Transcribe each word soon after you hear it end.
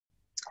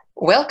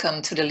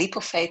Welcome to the Leap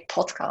of Faith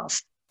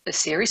podcast, a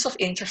series of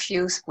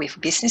interviews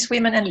with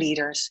businesswomen and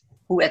leaders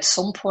who at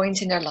some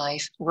point in their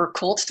life were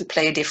called to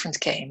play a different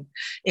game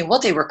in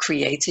what they were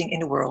creating in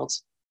the world.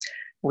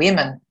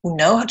 Women who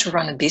know how to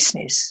run a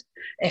business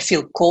and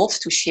feel called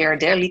to share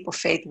their leap of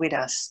faith with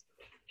us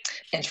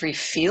and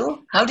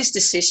reveal how this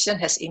decision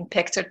has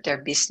impacted their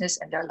business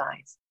and their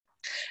life.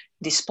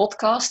 This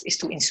podcast is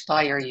to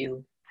inspire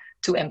you,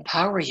 to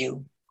empower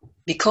you.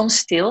 Become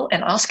still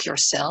and ask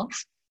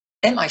yourself,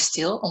 am I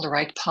still on the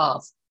right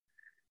path?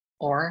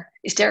 Or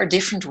is there a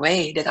different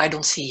way that I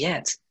don't see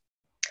yet?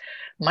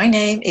 My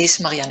name is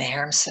Marianne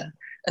Hermsen,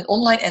 an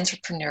online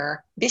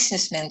entrepreneur,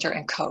 business mentor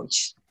and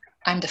coach.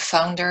 I'm the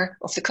founder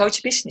of the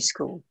Coach Business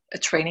School, a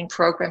training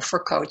program for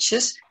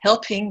coaches,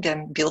 helping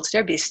them build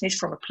their business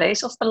from a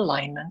place of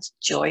alignment,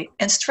 joy,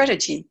 and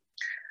strategy.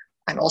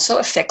 I'm also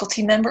a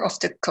faculty member of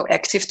the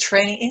Coactive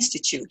Training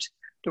Institute,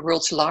 the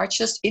world's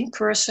largest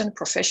in-person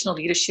professional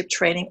leadership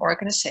training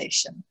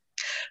organization.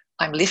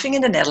 I'm living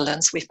in the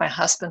Netherlands with my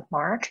husband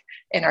Mark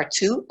and our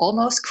two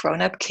almost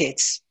grown-up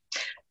kids.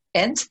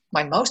 And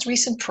my most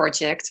recent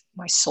project,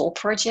 my soul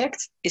project,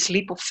 is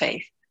Leap of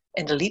Faith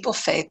and the Leap of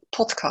Faith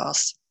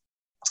podcast.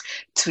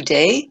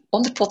 Today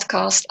on the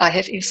podcast, I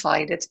have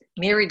invited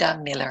Merida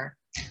Miller.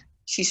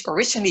 She's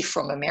originally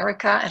from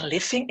America and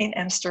living in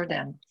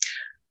Amsterdam.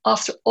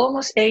 After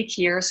almost 8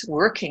 years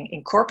working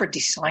in corporate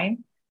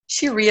design,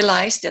 she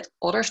realized that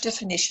others'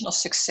 definition of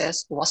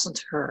success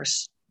wasn't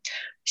hers.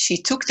 She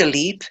took the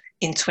leap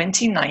in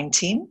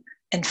 2019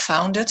 and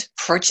founded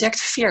Project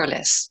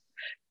Fearless,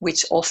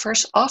 which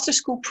offers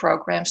after-school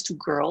programs to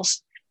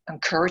girls,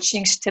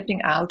 encouraging stepping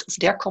out of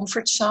their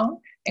comfort zone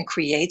and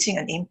creating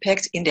an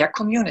impact in their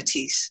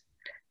communities.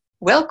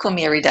 Welcome,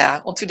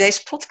 Merida, on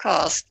today's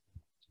podcast.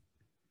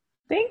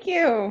 Thank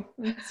you.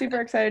 I'm super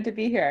excited to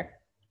be here.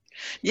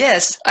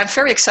 Yes, I'm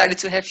very excited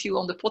to have you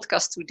on the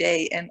podcast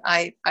today. And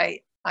I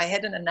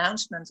had an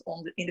announcement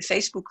in the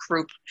Facebook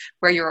group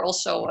where you're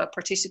also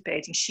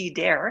participating, She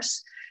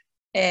Dares.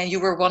 And you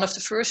were one of the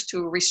first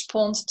to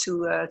respond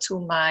to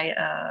my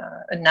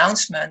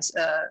announcement,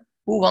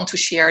 who want to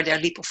share their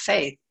leap of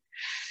faith.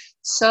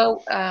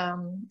 So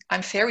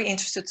I'm very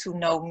interested to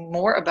know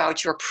more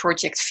about your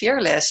Project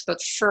Fearless,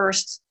 but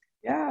first,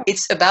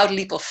 It's about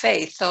leap of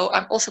faith. So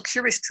I'm also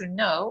curious to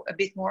know a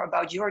bit more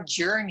about your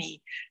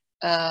journey,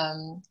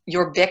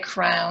 your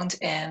background,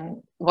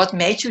 and what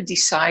made you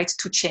decide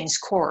to change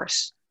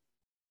course.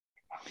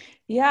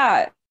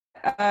 Yeah,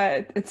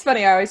 it's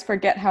funny. I always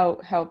forget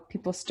how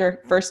people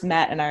first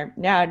met, and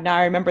now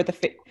I remember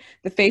the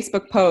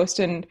Facebook post,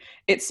 and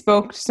it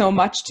spoke so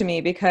much to me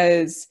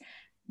because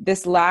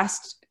this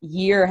last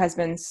year has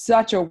been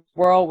such a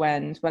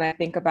whirlwind when I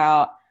think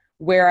about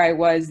where I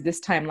was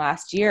this time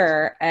last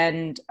year.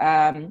 And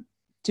to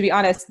be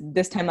honest,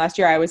 this time last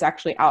year I was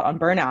actually out on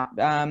burnout.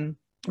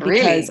 Because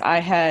Really? I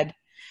had,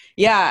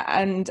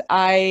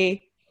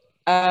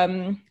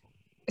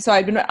 so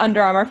I'd been at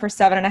Under Armour for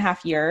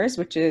 7.5 years,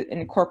 which is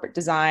in corporate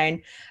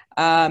design,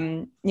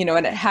 and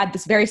it had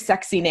this very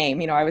sexy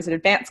name. I was an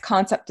advanced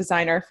concept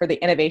designer for the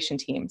innovation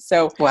team.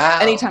 So Wow.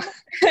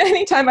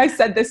 anytime I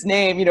said this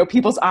name,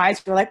 people's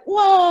eyes were like,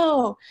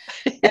 whoa.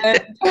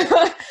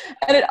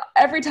 And,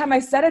 every time I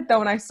said it though,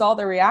 when I saw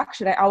the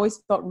reaction, I always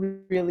felt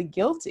really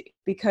guilty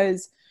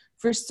because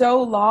for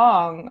so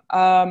long,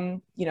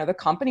 the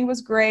company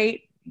was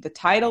great, the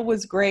title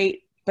was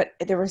great, but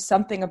there was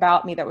something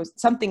about me that was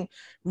something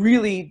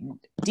really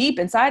deep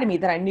inside of me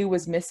that I knew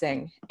was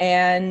missing.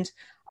 And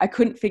I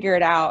couldn't figure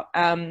it out.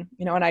 And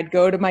I'd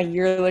go to my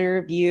yearly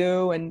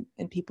review and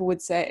people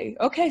would say,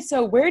 okay,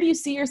 so where do you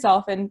see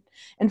yourself in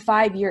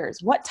 5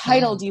 years? What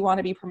title do you want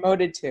to be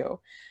promoted to?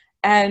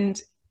 And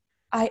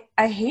I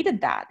hated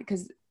that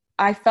because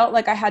I felt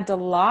like I had to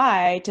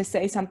lie to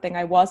say something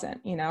I wasn't,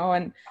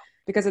 and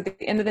because at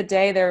the end of the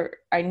day,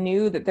 I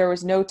knew that there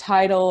was no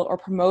title or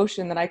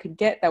promotion that I could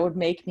get that would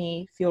make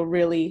me feel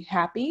really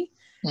happy.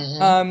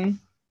 Mm-hmm.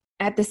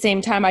 At the same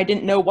time, I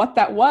didn't know what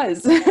that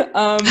was.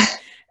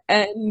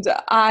 And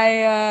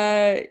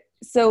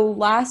so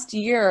last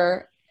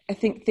year, I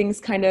think things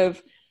kind of,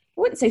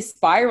 I wouldn't say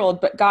spiraled,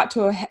 but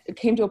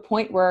came to a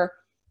point where,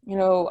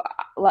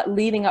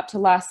 leading up to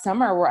last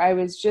summer, where I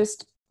was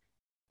just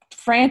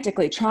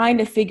frantically trying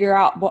to figure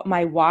out what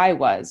my why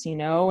was,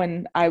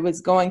 and I was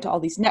going to all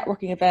these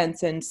networking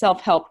events and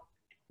self-help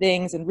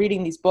things and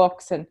reading these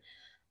books. And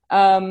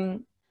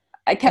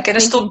I kept Can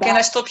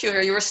I stop you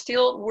here? You were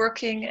still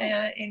working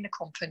in the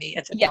company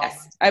at the moment.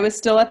 Yes, I was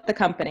still at the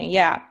company.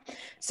 Yeah.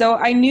 So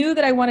I knew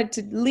that I wanted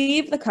to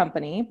leave the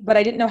company, but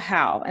I didn't know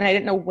how and I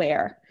didn't know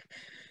where.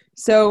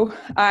 So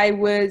I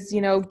was,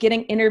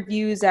 getting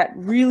interviews at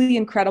really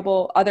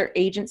incredible other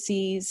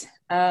agencies.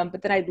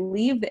 But then I'd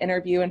leave the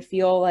interview and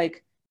feel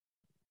like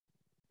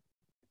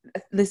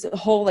this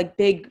whole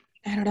big,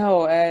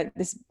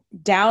 this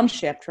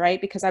downshift,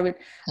 right? Because I would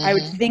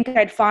think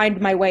I'd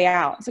find my way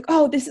out. It's like,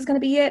 oh, this is going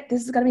to be it.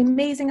 This is going to be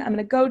amazing. I'm going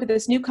to go to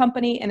this new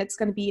company and it's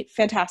going to be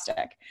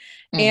fantastic.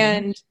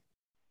 Mm-hmm.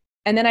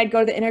 And then I'd go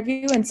to the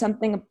interview and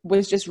something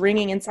was just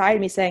ringing inside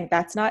me saying,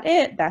 that's not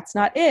it. That's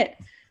not it.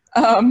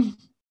 So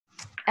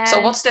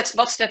And what's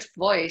that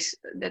voice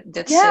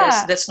that yeah,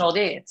 says that's not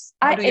it?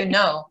 How do you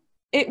know?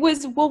 it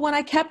was, well, when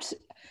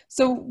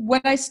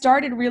I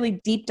started really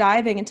deep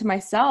diving into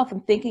myself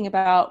and thinking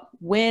about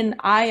when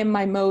I am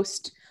my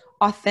most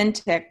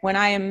authentic, when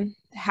I am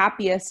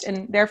happiest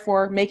and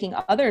therefore making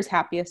others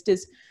happiest,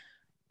 is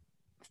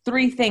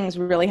three things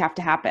really have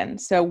to happen.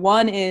 So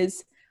one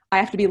is I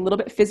have to be a little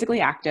bit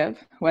physically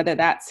active, whether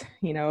that's,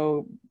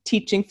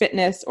 teaching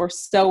fitness or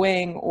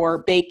sewing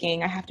or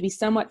baking. I have to be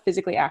somewhat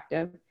physically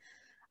active.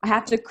 I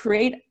have to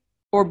create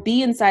or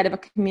be inside of a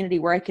community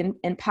where I can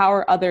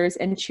empower others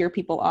and cheer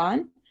people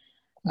on.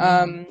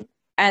 And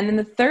then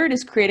the third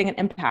is creating an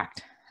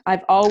impact.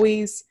 I've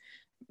always,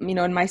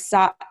 in my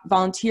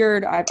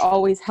volunteered, I've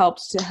always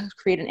helped to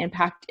create an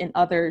impact in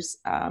others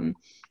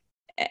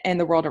in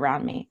the world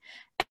around me.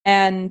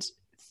 And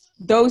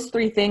those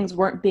three things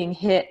weren't being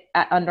hit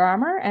at Under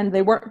Armour, and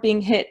they weren't being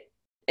hit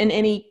in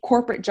any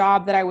corporate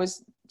job that I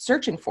was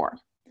searching for.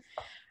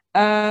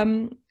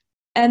 And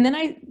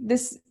then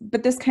this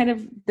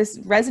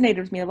resonated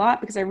with me a lot,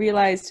 because I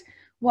realized,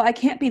 well, I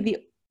can't be the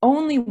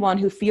only one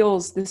who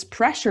feels this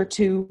pressure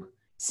to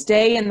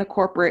stay in the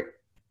corporate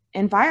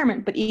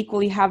environment, but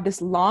equally have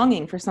this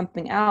longing for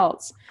something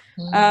else.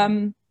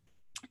 And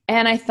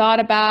I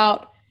thought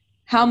about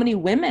how many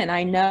women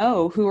I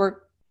know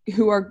who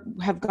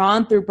have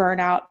gone through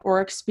burnout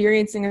or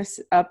experiencing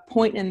a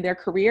point in their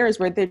careers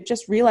where they're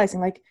just realizing,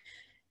 like,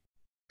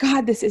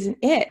 God, this isn't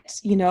it,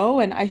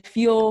 and I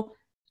feel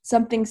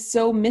something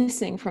so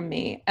missing from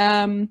me.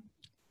 And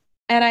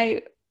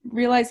I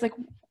realized, like,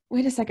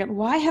 wait a second,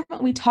 why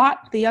haven't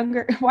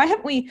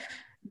we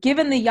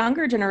given the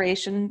younger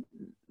generation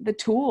the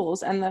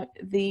tools and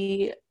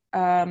the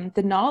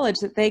knowledge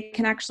that they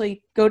can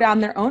actually go down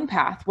their own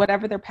path,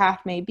 whatever their path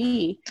may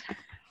be?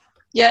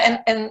 Yeah,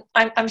 and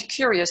I'm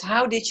curious,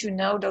 how did you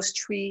know those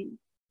three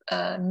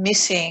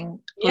missing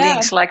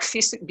links, like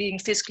being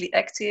physically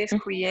active,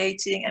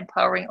 creating,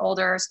 empowering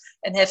others,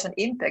 and have an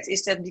impact?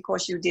 Is that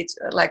because you did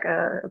like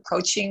a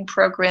coaching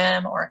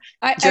program, or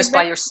just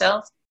by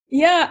yourself?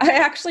 Yeah, I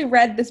actually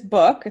read this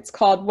book. It's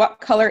called "What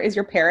Color Is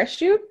Your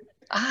Parachute?"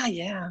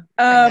 Yeah,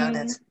 I know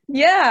that.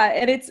 Yeah,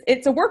 and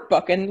it's a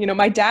workbook, and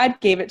my dad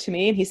gave it to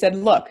me, and he said,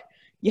 "Look,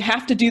 you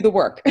have to do the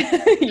work.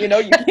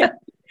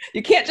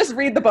 You can't just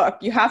read the book.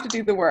 You have to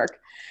do the work."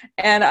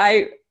 And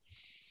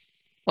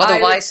what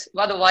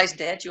a wise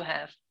dad you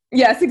have.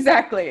 Yes,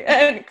 exactly.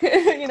 And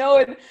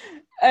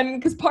and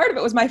because part of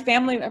it was my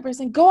family, everybody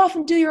saying, "Go off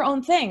and do your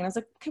own thing." And I was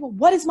like, okay, well,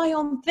 what is my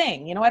own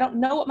thing? I don't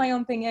know what my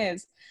own thing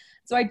is.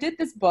 So I did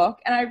this book,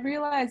 and I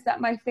realized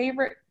that my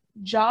favorite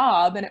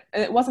job, and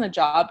it wasn't a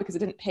job because it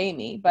didn't pay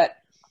me, but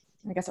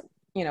I guess,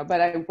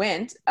 but I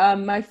went,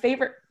 my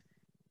favorite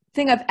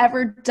thing I've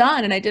ever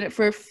done, and I did it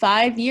for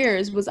 5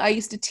 years, was I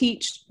used to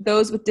teach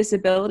those with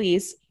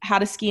disabilities how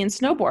to ski and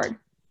snowboard.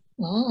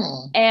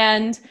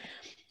 And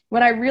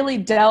when I really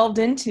delved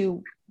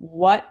into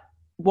what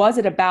was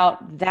it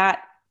about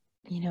that,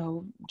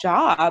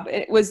 job,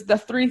 it was the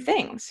three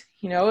things.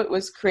 It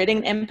was creating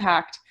an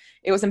impact.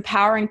 It was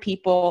empowering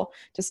people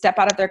to step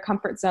out of their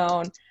comfort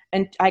zone,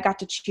 and I got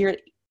to cheer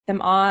them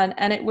on.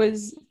 And it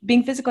was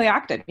being physically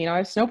active. I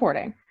was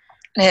snowboarding.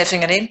 And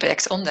having an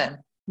impact on them.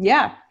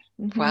 Yeah.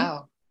 Mm-hmm.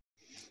 Wow.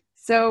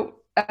 So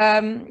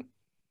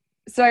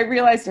I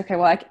realized, okay,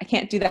 well, I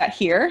can't do that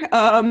here.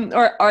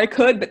 Or I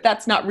could, but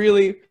that's not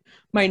really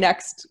my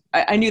next.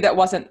 I knew that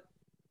wasn't,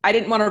 I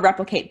didn't want to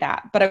replicate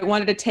that, but I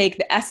wanted to take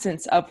the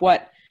essence of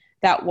what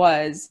that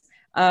was,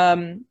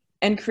 and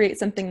create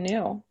something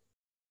new.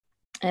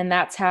 And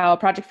that's how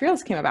Project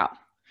Fearless came about.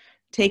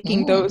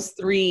 Taking those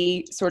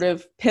three sort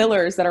of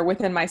pillars that are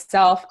within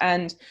myself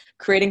and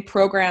creating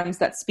programs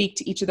that speak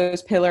to each of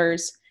those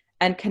pillars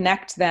and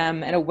connect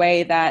them in a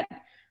way that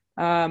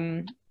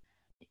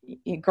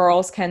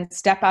girls can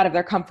step out of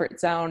their comfort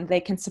zone.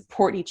 They can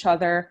support each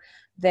other.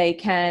 They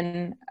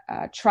can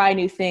try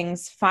new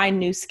things, find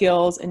new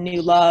skills and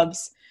new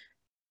loves,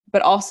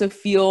 but also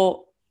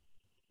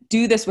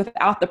do this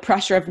without the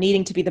pressure of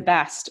needing to be the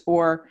best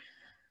or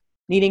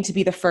needing to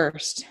be the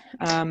first,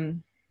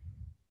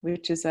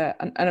 which is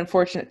an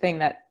unfortunate thing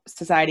that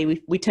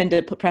society, we tend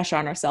to put pressure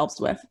on ourselves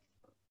with.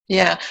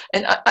 Yeah,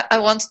 and I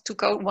want to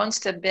go one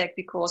step back,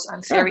 because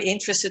I'm very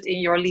interested in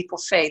your leap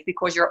of faith,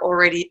 because you're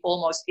already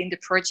almost in the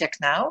project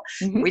now,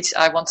 which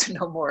I want to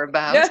know more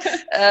about.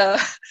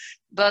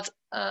 But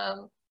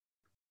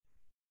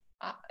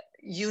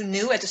you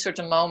knew at a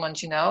certain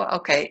moment,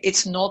 okay,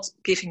 it's not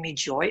giving me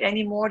joy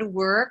anymore, the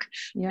work,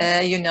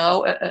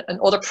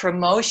 another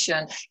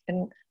promotion.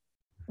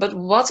 But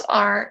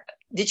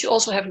did you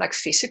also have like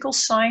physical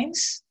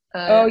signs?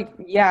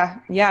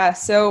 Yeah.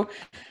 So,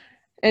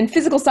 and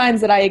physical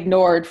signs that I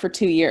ignored for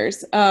 2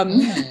 years.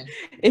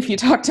 If you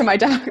talk to my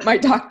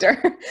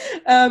doctor,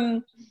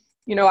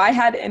 I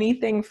had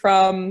anything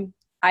from,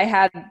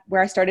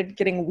 where I started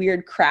getting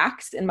weird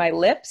cracks in my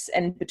lips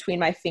and between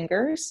my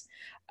fingers.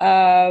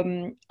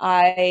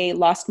 I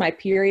lost my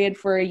period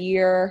for a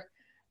year.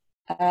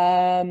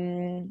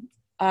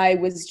 I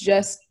was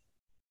just,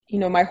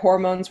 my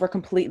hormones were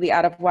completely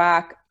out of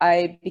whack.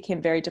 I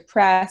became very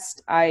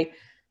depressed. I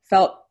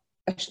felt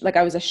like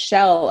I was a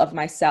shell of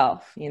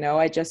myself.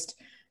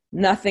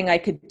 Nothing I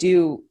could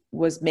do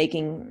was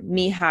making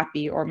me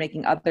happy or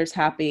making others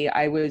happy.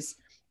 I was,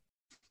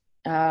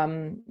 At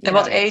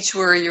what age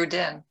were you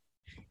then?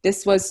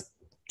 This was,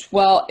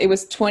 it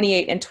was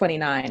 28 and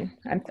 29.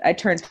 I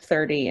turned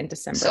 30 in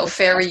December. So a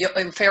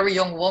very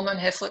young woman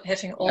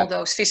having all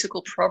those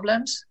physical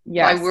problems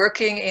by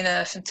working in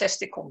a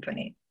fantastic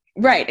company.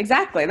 Right,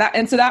 exactly.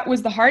 And so that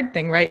was the hard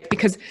thing, right?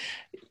 Because,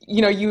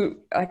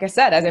 like I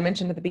said, as I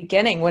mentioned at the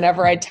beginning,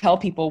 whenever I tell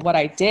people what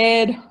I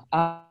did,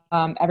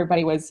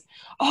 everybody was,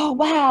 oh,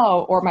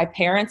 wow. Or my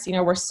parents,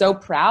 were so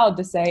proud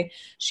to say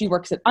she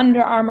works at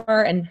Under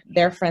Armour, and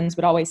their friends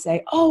would always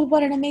say, oh,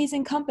 what an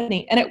amazing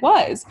company. And it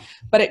was,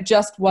 but it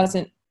just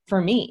wasn't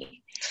for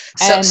me.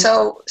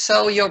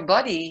 So your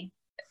body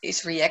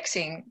is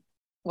reacting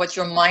what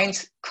your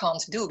mind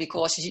can't do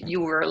because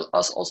you were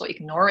also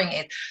ignoring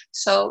it.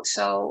 So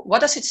what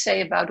does it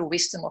say about the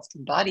wisdom of the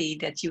body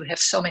that you have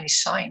so many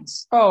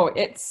signs? Oh,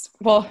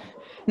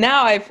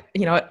 now I've,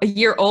 a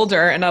year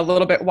older and a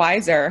little bit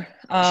wiser,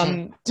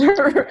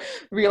 to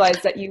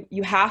realize that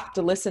you have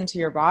to listen to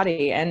your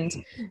body. And,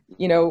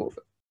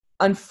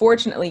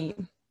 unfortunately,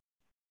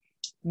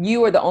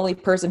 you are the only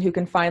person who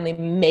can finally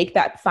make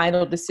that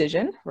final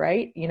decision,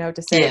 right?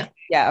 To say,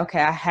 okay,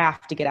 I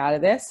have to get out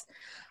of this.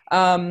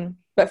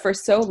 But for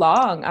so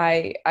long,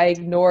 I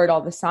ignored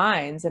all the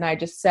signs, and I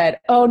just said,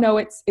 oh no,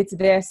 it's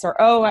this, or,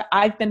 oh,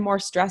 I've been more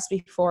stressed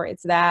before,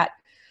 it's that.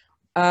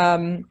 But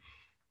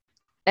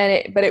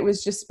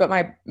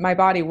my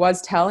body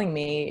was telling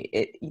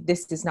me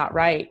this is not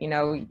right.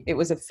 It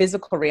was a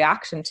physical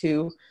reaction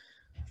to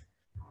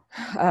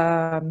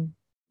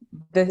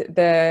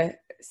the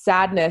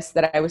sadness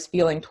that I was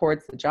feeling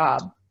towards the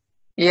job.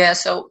 Yeah.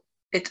 So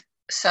it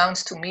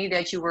sounds to me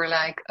that you were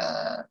like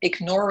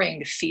ignoring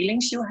the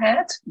feelings you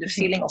had, the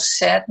feeling of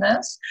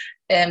sadness,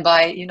 and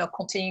by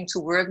continuing to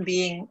work,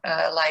 being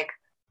like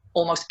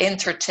almost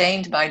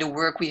entertained by the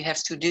work we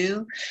have to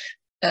do,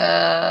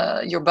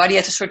 your body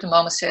at a certain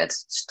moment said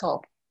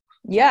stop.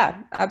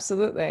 Yeah,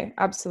 absolutely.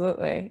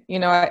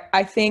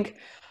 I think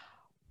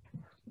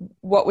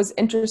what was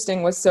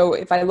interesting was, so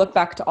if I look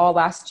back to all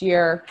last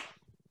year,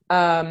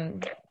 I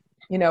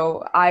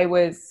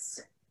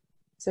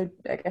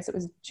guess it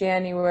was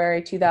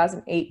January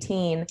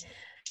 2018,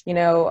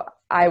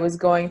 I was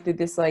going through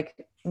this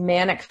like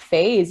manic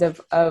phase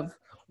of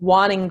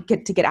wanting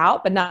to get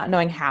out, but not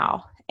knowing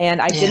how.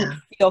 And I didn't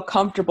feel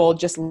comfortable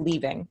just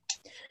leaving.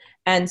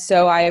 And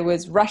so I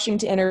was rushing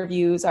to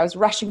interviews. I was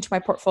rushing to my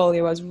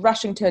portfolio. I was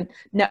rushing to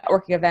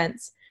networking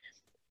events.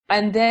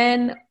 And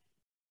then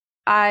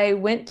I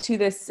went to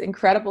this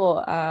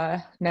incredible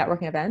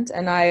networking event,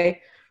 and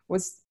I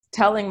was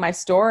telling my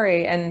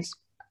story, and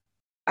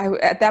I,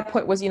 at that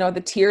point, was,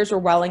 the tears were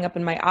welling up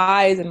in my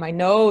eyes and my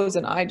nose.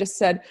 And I just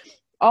said,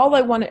 all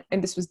I wanted,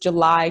 and this was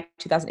July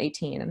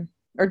 2018,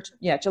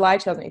 July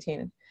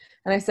 2018.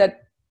 And I said,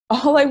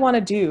 all I want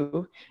to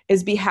do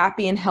is be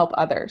happy and help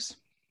others.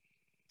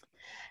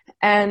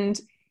 And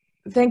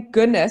thank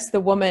goodness the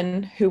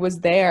woman who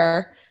was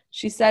there,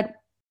 she said,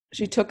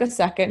 she took a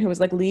second, who was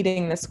like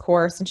leading this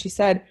course. And she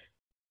said,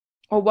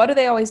 well, what do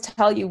they always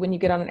tell you when you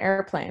get on an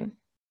airplane?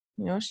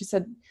 She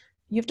said,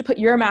 you have to put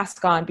your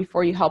mask on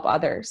before you help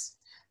others.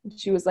 And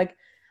she was like,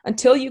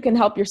 until you can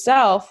help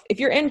yourself, if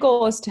your end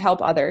goal is to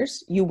help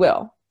others, you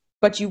will,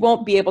 but you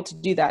won't be able to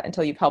do that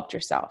until you've helped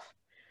yourself.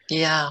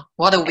 Yeah,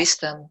 what a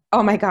wisdom.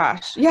 Oh my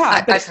gosh.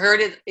 Yeah. I've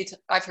heard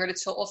it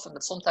so often,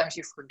 but sometimes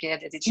you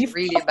forget that it's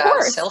really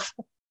about self.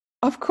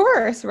 Of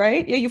course,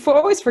 right? Yeah, you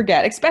always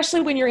forget, especially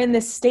when you're in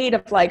this state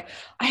of like,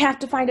 I have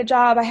to find a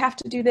job, I have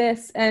to do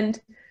this. And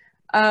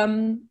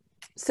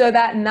so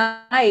that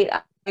night,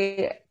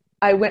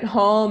 I went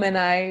home and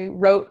I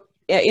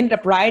ended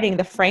up writing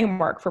the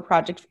framework for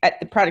Project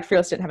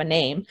Fearless. Didn't have a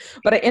name,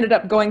 but I ended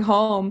up going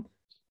home,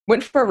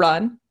 went for a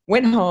run,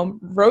 went home,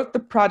 wrote the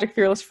Project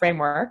Fearless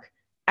framework.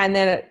 And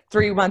then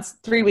 3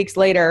 weeks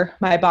later,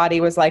 my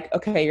body was like,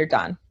 okay, you're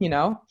done,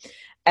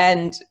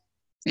 and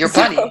your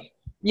body.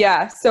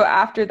 Yeah. So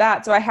after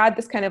that, so I had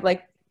this kind of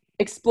like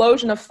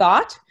explosion of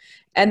thought.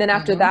 And then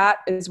after that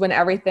is when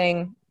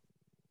everything,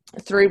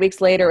 3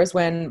 weeks later is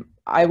when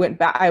I went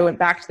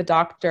back to the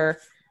doctor,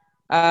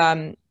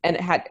 and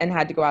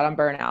had to go out on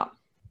burnout.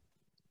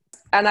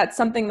 And that's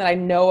something that I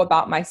know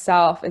about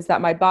myself, is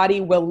that my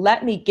body will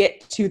let me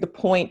get to the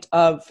point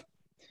of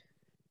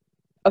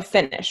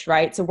finish,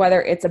 right? So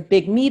whether it's a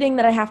big meeting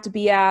that I have to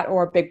be at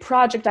or a big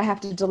project I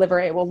have to deliver,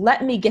 it will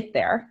let me get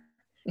there.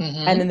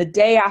 And then the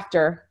day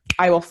after,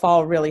 I will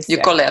fall really sick.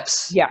 You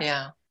collapse.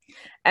 Yeah.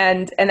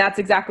 And that's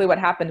exactly what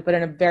happened, but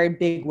in a very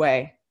big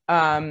way.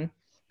 And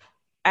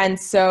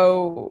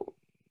so,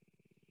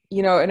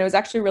 and it was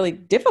actually really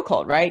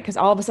difficult, right? Because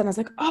all of a sudden I was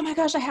like, oh my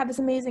gosh, I have this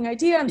amazing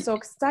idea. I'm so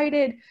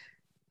excited.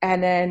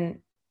 And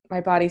then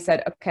my body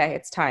said, okay,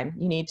 it's time.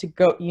 You need to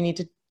go. You need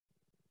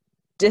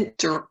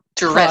to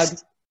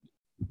rest.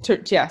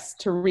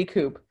 To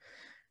recoup.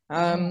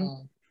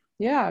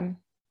 Yeah.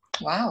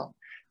 Wow.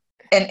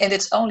 And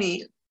it's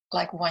only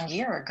like 1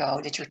 year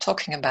ago that you're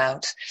talking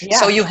about. Yeah.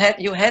 So you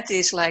had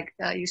this, like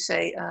you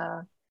say,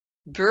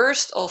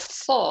 burst of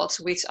thoughts,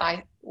 which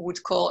I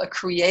would call a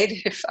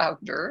creative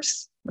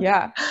outburst.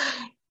 Yeah.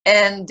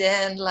 And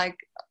then, like,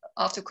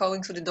 after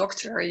going to the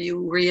doctor,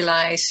 you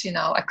realize,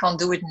 I can't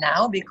do it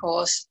now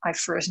because I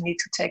first need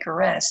to take a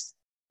rest.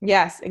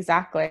 Yes,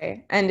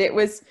 exactly. And it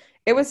was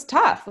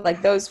tough.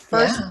 Like those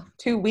first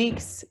 2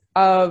 weeks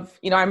of,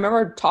 I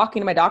remember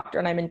talking to my doctor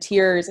and I'm in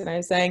tears and I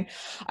was saying,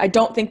 I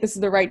don't think this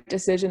is the right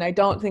decision. I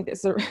don't think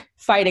this is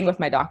fighting with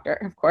my doctor,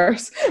 of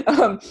course.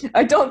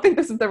 I don't think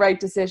this is the right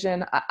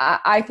decision.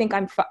 I think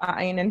I'm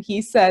fine. And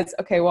he says,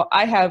 okay, well,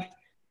 I have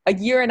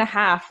 1.5 years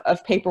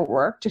of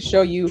paperwork to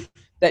show you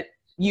that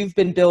you've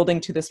been building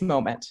to this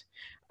moment.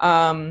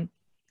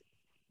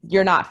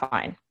 You're not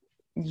fine.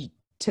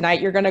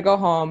 Tonight you're going to go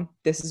home.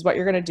 This is what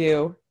you're going to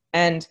do.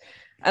 And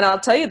I'll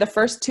tell you, the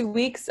first 2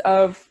 weeks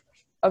of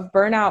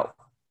burnout,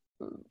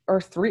 or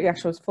 3,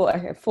 actually, it was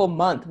a full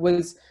month,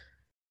 was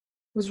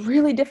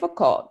really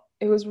difficult.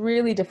 It was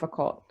really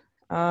difficult.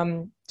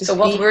 So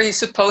what were you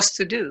supposed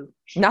to do?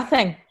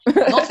 Nothing.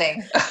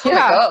 Nothing. Oh my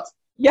God.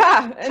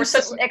 Yeah. For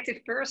such an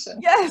active person.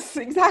 Yes,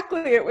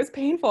 exactly. It was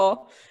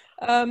painful.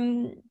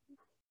 And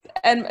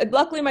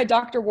luckily my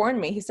doctor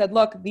warned me. He said,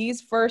 look,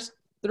 these first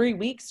 3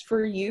 weeks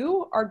for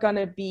you are going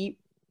to be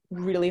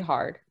really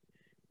hard,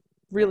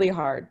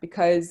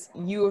 because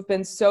you have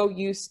been so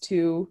used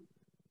to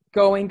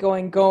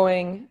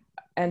going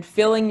and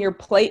filling your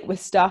plate with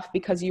stuff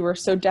because you were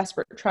so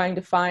desperate trying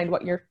to find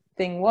what your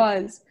thing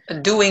was. A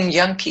doing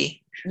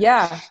junkie.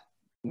 Yeah.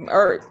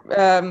 Or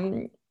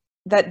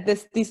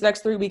that these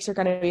next 3 weeks are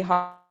going to be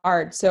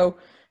hard. So,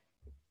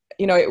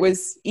 it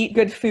was eat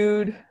good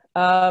food,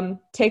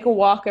 take a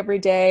walk every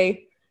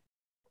day,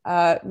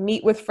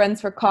 meet with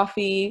friends for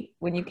coffee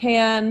when you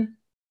can,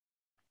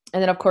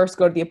 and then of course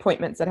go to the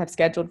appointments that I have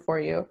scheduled for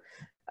you.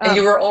 And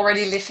you were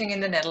already living in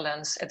the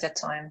Netherlands at that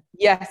time?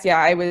 Yes, yeah,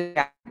 I was.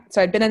 Yeah.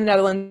 So I'd been in the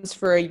Netherlands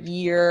for 1.5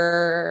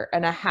 years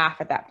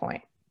at that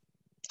point.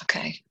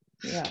 Okay.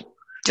 Yeah.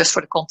 Just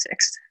for the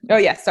context. Oh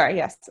yes, sorry,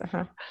 yes.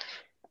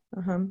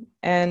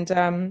 And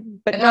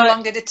but how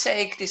long did it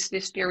take,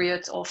 this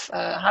period of?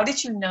 How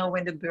did you know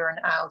when the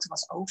burnout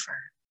was over?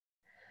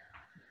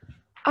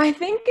 I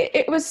think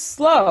it was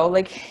slow.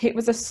 Like it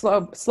was a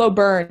slow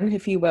burn,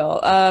 if you will.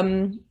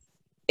 I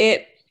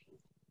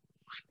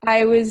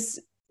was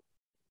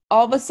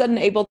all of a sudden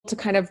able to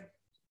kind of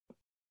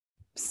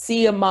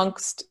see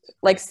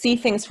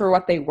things for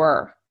what they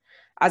were,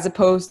 as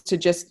opposed to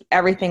just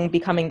everything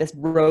becoming this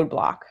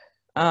roadblock.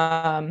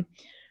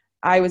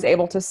 I was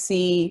able to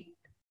see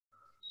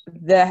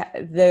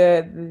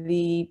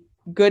the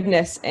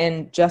goodness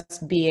in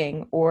just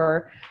being,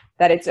 or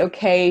that it's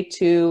okay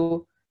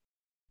to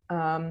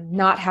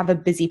not have a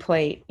busy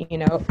plate,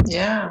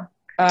 Yeah.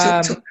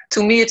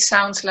 To me, it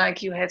sounds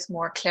like you had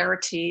more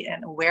clarity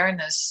and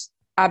awareness.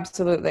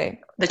 Absolutely.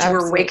 That you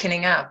were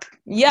awakening up.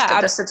 Yeah.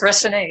 Does it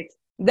resonate?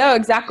 No,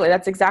 exactly.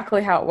 That's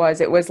exactly how it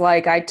was. It was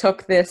like I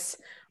took this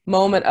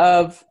moment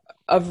of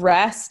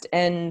rest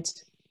and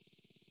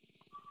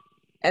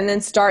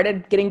then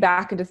started getting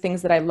back into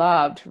things that I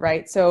loved,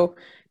 right? So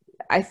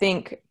I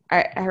think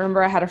I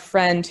remember I had a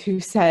friend who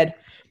said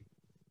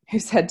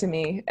to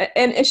me,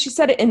 and she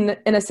said it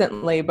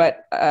innocently,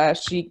 but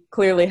she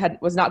clearly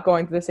was not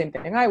going through the same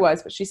thing I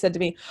was, but she said to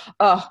me,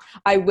 oh,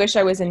 I wish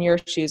I was in your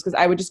shoes, because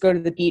I would just go to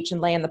the beach and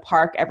lay in the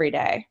park every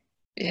day.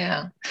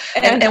 Yeah.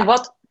 And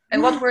what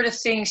were the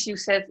things you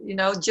said,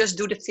 just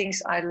do the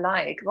things I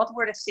like? What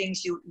were the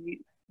things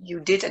you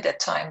did at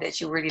that time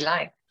that you really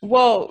liked?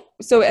 Well,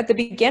 so at the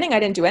beginning, I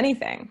didn't do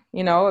anything,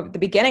 at the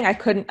beginning,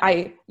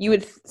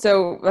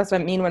 so that's what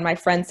I mean when my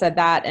friend said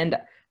that. And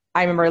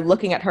I remember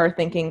looking at her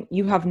thinking,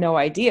 you have no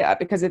idea,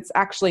 because it's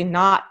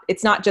not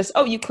just,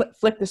 oh, you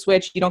flip the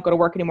switch, you don't go to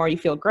work anymore, you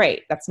feel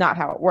great. That's not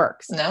how it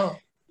works. No.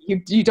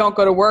 You don't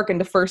go to work in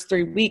the first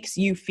 3 weeks,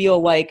 you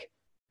feel like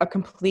a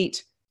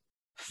complete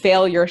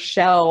failure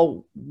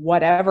shell,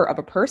 whatever, of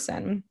a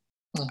person.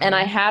 Mm-hmm. And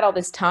I had all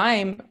this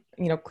time,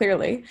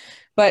 clearly,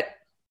 but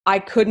I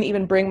couldn't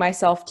even bring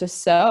myself to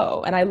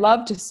sew. And I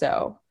love to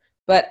sew,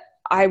 but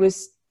I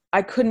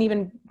couldn't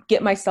even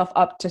get myself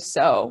up to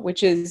sew,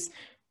 which is,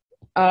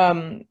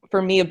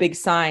 for me, a big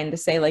sign to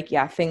say, like,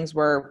 yeah, things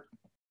were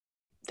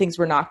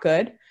not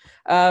good.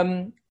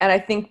 And I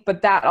think,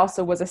 but that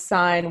also was a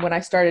sign when I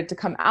started to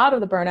come out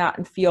of the burnout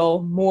and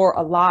feel more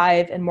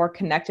alive and more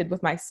connected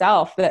with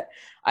myself, that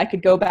I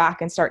could go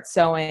back and start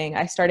sewing.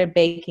 I started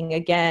baking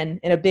again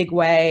in a big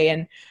way,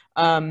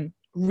 and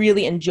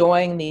really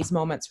enjoying these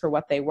moments for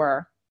what they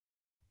were.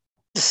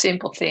 The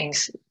simple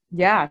things.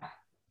 Yeah.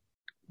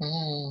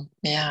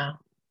 Yeah.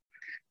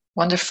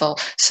 Wonderful.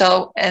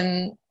 So,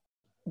 and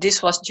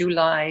this was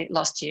July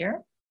last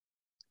year?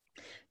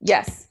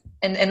 Yes.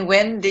 And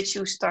when did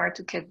you start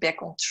to get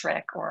back on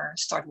track or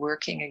start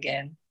working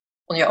again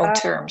on your own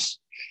terms?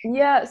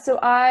 Yeah, so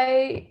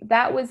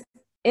that was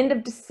end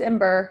of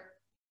December.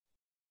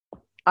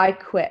 I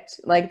quit.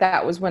 Like,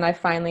 that was when I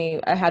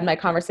had my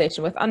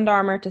conversation with Under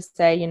Armour to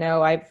say,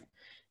 I've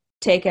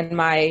taken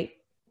my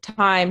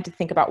time to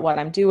think about what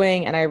I'm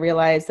doing, and I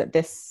realized that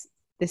this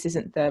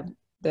isn't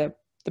the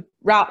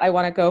route I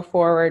want to go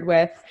forward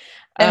with.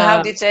 And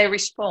how did they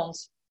respond?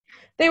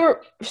 They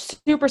were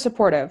super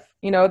supportive.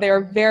 You know, they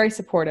were very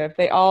supportive.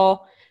 They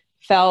all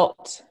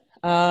felt,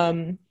 you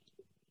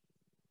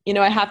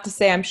know, I have to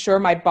say, I'm sure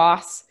my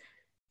boss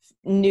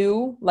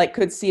knew, like,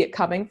 could see it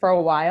coming for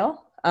a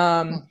while,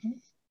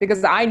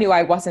 because I knew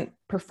I wasn't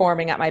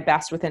performing at my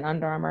best within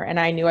Under Armour, and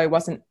I knew I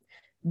wasn't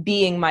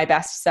being my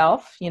best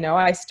self. You know,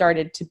 I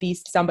started to be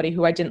somebody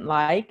who I didn't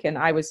like, and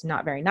I was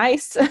not very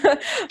nice.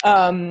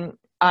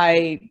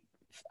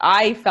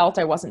 I felt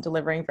I wasn't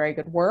delivering very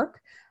good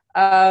work.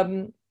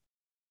 And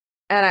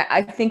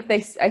I think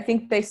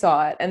they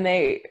saw it,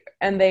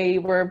 and they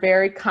were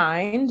very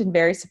kind and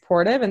very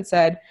supportive, and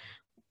said,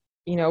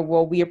 you know,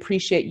 well, we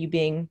appreciate you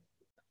being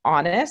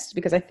honest,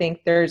 because I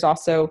think there's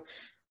also,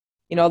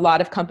 you know, a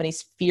lot of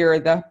companies fear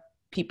the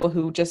people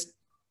who just,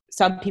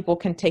 some people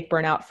can take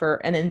burnout for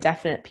an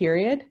indefinite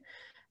period.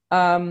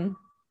 And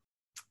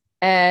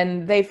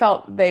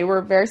they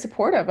were very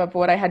supportive of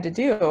what I had to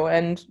do.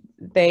 And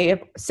they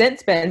have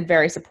since been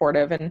very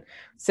supportive. And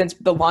since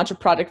the launch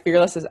of Project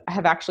Fearless,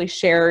 have actually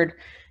shared,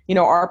 you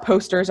know, our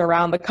posters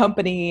around the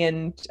company.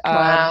 And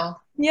wow.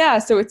 Yeah,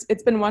 so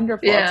it's been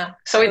wonderful. Yeah,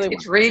 so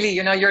it's really,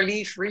 you know, your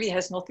leave really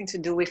has nothing to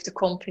do with the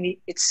company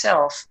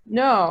itself.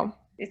 No.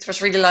 It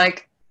was really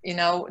like, you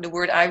know, the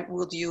word I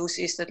would use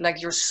is that,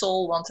 like, your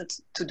soul wanted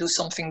to do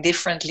something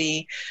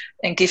differently,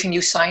 and giving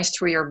you signs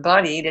through your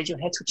body that you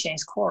had to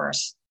change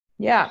course.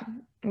 Yeah,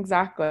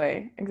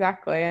 exactly.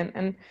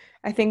 And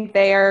I think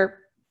they are,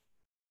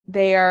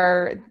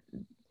 I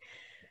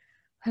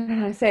don't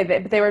know how to say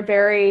that, but they were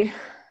very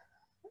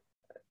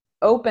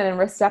open and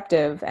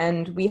receptive,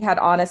 and we had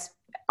honest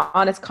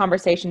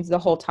conversations the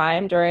whole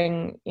time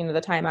during, you know,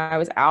 the time I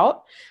was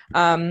out,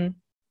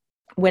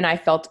 when I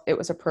felt it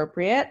was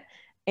appropriate,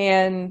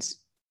 and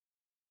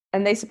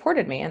they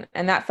supported me,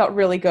 and that felt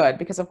really good,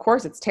 because of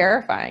course it's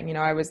terrifying. You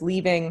know, I was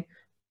leaving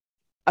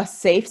a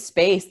safe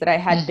space that I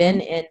had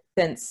been in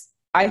since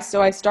I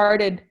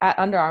started at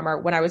Under Armour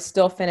when I was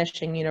still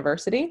finishing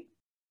university.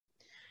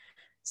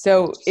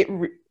 So it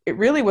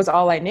really was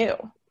all I knew.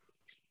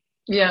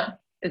 Yeah,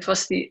 it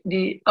was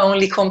the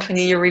only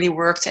company you really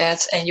worked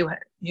at, and you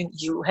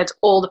had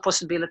all the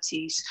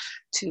possibilities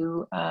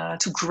to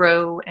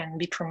grow and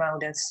be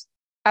promoted.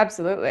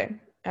 Absolutely.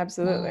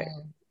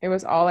 It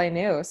was all I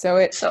knew.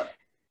 So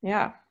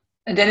yeah.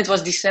 And then it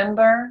was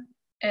December,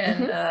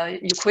 and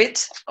you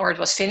quit, or it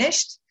was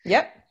finished.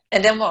 Yep.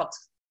 And then what?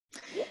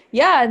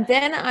 Yeah, and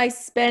then I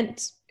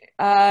spent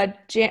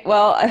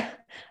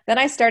then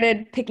I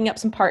started picking up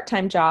some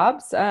part-time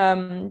jobs,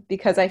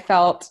 because I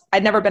felt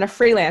I'd never been a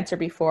freelancer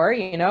before,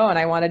 you know, and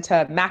I wanted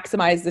to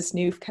maximize this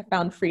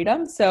newfound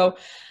freedom. So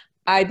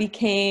I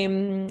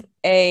became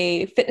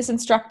a fitness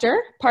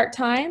instructor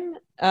part-time,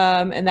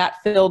 and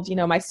that filled, you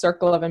know, my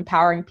circle of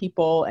empowering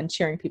people and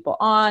cheering people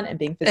on and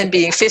being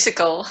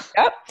physical.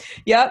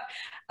 Yep.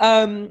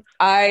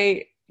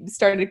 I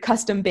started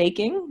custom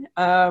baking,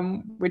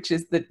 which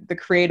is the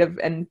creative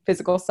and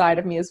physical side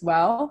of me as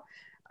well.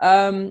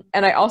 And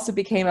I also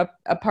became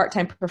a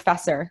part-time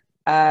professor,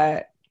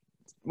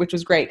 which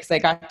was great because I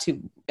got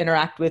to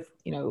interact with,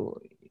 you know,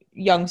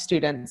 young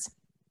students.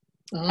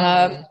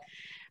 But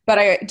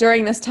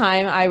during this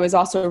time, I was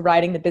also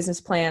writing the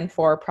business plan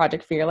for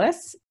Project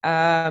Fearless.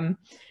 And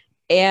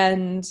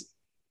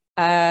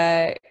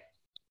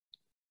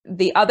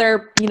the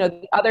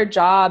other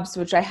jobs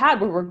which I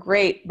had were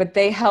great, but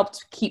they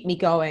helped keep me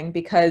going,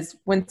 because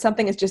when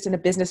something is just in a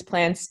business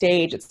plan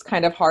stage, it's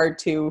kind of hard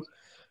to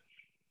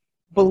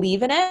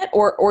believe in it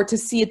or to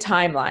see a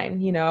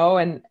timeline, you know?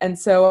 And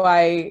so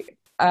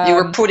you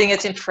were putting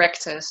it in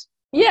practice.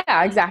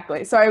 Yeah,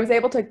 exactly. So I was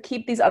able to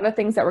keep these other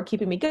things that were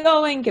keeping me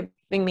going,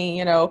 giving me,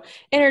 you know,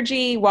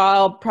 energy,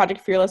 while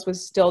Project Fearless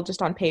was still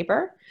just on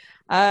paper.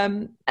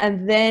 And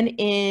then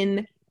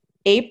in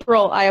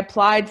April, I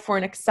applied for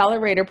an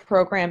accelerator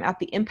program at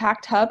the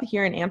Impact Hub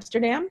here in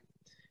Amsterdam.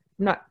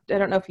 I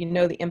don't know if you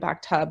know the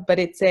Impact Hub, but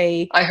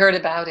I heard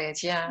about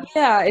it. Yeah.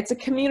 Yeah. It's a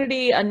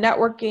community, a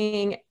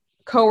networking,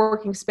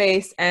 co-working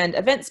space and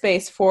event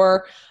space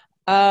for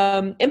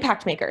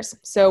impact makers.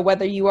 So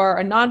whether you are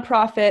a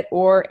nonprofit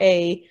or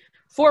a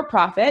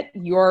for-profit,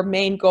 your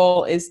main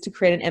goal is to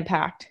create an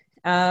impact.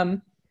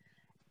 And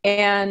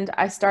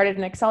I started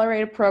an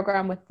accelerator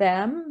program with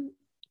them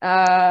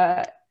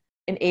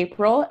in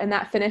April, and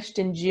that finished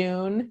in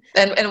June.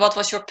 And what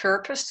was your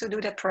purpose to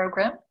do that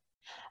program?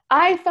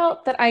 I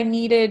felt that I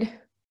needed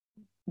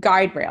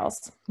guide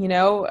rails. You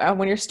know,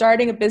 when you're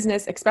starting a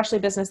business, especially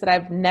a business that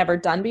I've never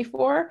done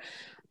before,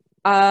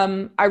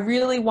 I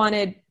really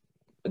wanted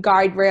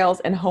guide rails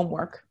and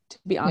homework, to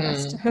be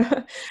honest.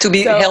 To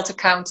be held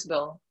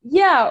accountable.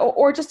 Yeah,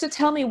 or just to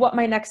tell me what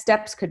my next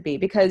steps could be,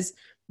 because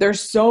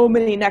there's so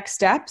many next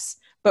steps,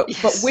 but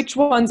which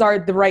ones are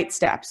the right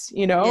steps,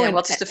 you know? Yeah,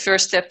 what's the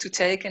first step to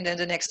take, and then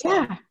the next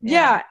one.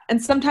 Yeah. And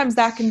sometimes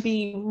that can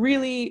be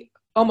really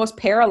almost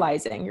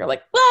paralyzing. You're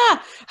like, I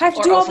have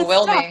to do all this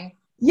stuff.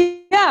 Yeah,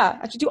 I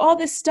have to do all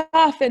this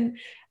stuff. And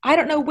I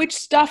don't know which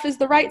stuff is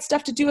the right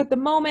stuff to do at the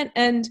moment.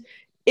 And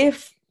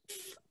if,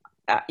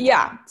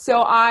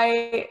 so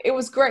it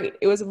was great.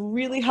 It was a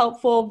really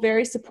helpful,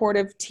 very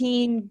supportive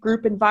team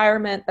group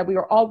environment that we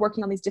were all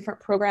working on these different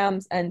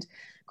programs, and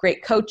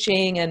great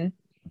coaching and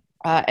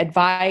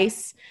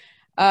advice.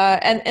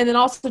 And then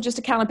also just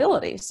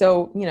accountability.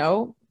 So,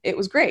 it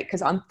was great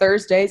because on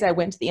Thursdays I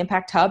went to the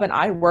Impact Hub and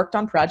I worked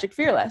on Project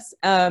Fearless.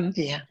 So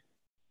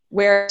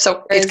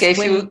it gave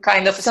you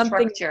kind of a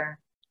structure.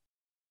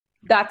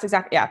 That's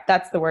exactly,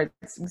 that's the word,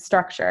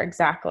 structure,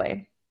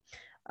 exactly.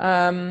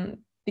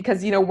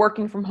 Because,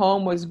 working from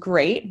home was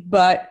great,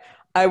 but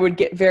I would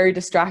get very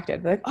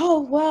distracted. Like,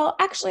 oh, well,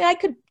 actually I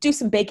could do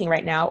some baking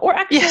right now. Or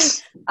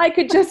actually I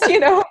could just,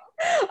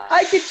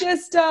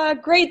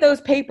 grade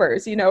those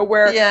papers,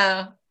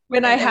 where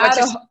when I had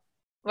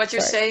what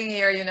you're saying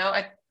here,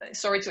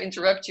 sorry to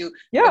interrupt you.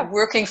 Yeah. But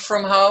working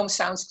from home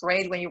sounds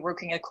great when you're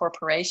working at a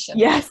corporation.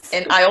 Yes.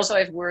 And I also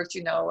have worked,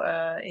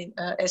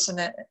 as an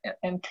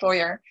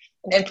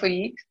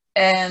employee,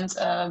 and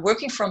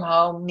working from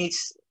home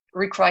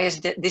requires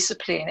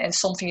discipline and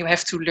something you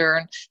have to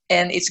learn.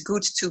 And it's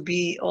good to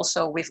be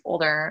also with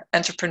other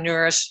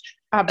entrepreneurs.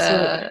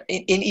 Absolutely.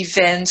 In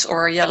events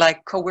or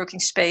like co-working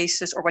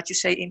spaces, or what you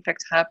say,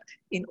 Impact Hub,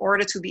 in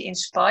order to be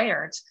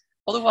inspired.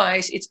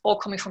 Otherwise, it's all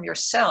coming from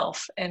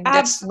yourself, and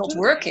that's not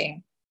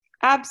working.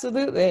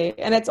 Absolutely.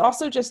 And it's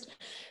also just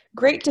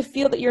great to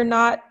feel that you're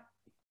not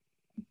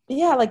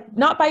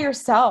by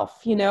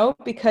yourself,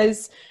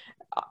 because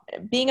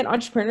being an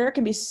entrepreneur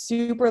can be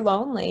super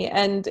lonely.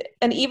 And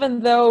even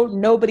though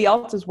nobody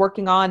else is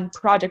working on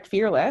Project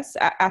Fearless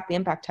at the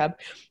Impact Hub,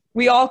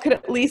 we all could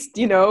at least,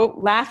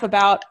 laugh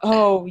about,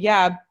 oh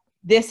yeah,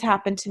 this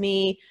happened to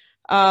me.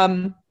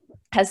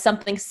 Has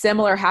something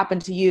similar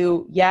happened to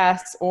you?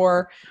 Yes.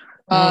 Or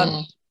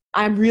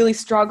I'm really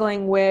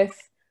struggling with,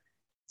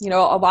 a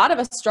lot of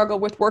us struggle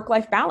with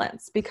work-life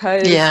balance,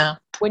 because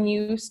when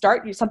you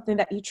start something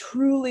that you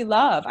truly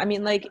love, I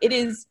mean, like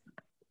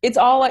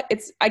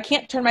I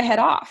can't turn my head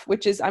off,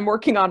 which is I'm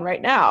working on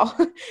right now.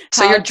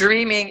 So you're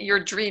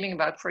dreaming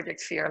about Project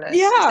Fearless.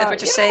 Yeah. Is that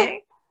what you're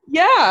saying?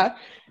 Yeah.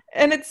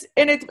 And it's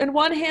in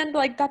one hand,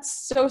 like,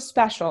 that's so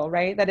special,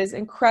 right? That is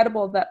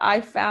incredible that I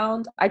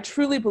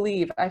truly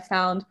believe I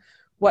found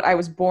what I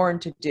was born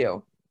to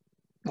do.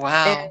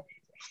 Wow.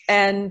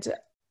 And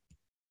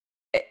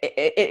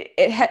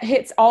it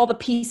hits all the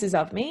pieces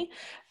of me,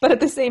 but at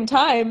the same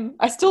time,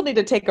 I still need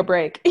to take a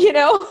break,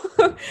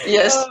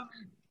 Yes.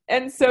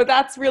 And so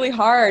that's really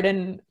hard.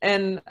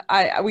 And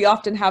we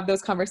often have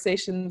those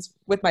conversations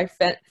with my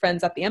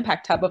friends at the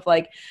Impact Hub of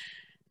like,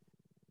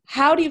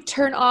 how do you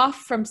turn off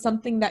from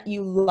something that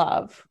you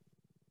love?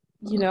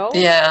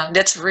 Yeah,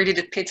 that's really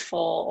the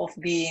pitfall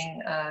of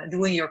being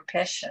doing your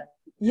passion.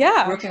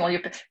 Yeah, working on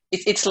your.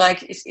 It's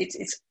like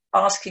it's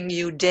asking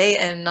you day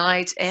and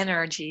night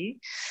energy,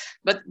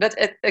 but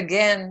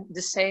again,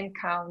 the same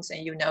counts,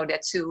 and you know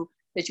that too.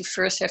 That you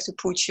first have to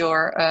put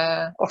your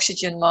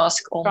oxygen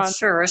mask on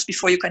first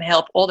before you can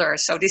help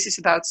others. So this is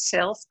about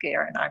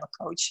self-care, and I'm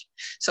a coach,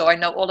 so I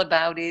know all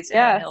about it. And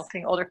I'm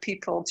helping other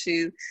people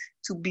to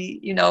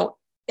be,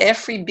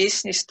 every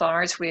business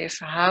starts with,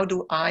 how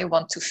do I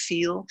want to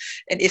feel?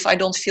 And if I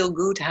don't feel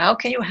good, how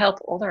can you help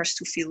others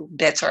to feel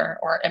better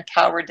or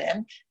empower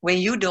them when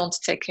you don't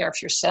take care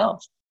of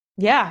yourself?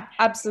 Yeah,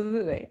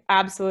 absolutely.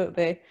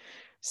 Absolutely.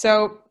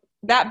 So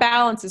that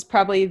balance is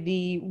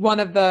probably one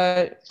of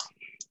the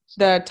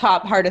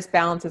top hardest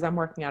balances I'm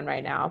working on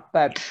right now,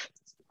 but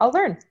I'll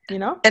learn,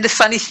 And the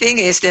funny thing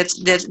is that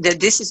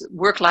this is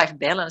work-life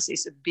balance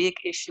is a big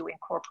issue in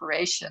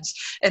corporations,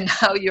 and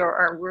now you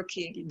are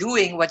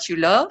doing what you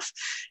love,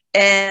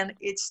 and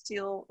it's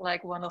still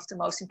like one of the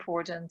most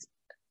important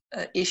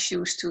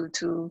issues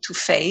to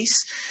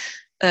face.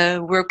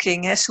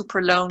 Working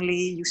super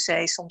lonely, you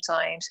say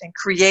sometimes, and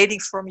creating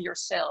from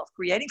yourself,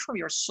 creating from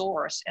your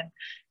source. And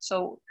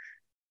so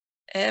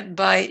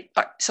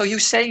so you're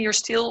saying you're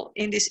still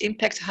in this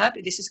Impact Hub,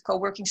 this is a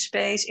co-working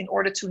space, in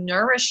order to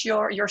nourish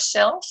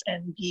yourself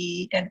and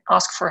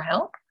ask for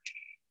help?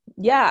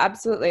 Yeah,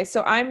 absolutely.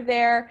 So I'm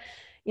there,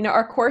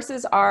 our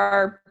courses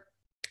are,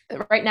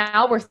 right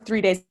now we're 3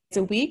 days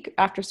a week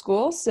after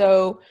school.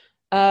 So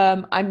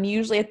I'm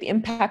usually at the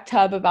Impact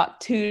Hub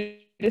about 2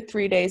 to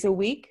 3 days a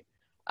week.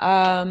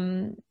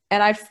 And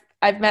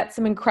I've met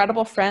some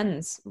incredible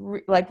friends,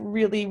 like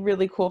really,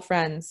 really cool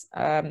friends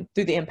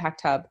through the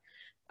Impact Hub.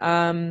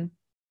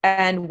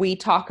 And we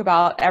talk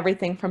about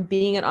everything from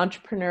being an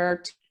entrepreneur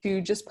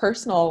to just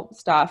personal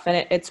stuff.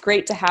 And it's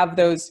great to have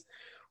those,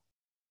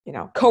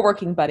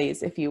 co-working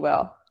buddies, if you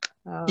will.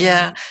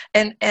 Yeah.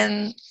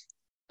 And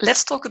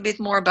let's talk a bit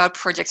more about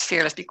Project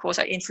Fearless, because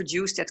I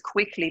introduced that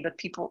quickly, but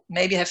people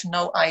maybe have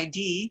no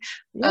idea.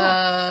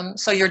 Yeah.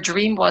 So your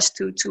dream was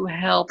to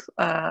help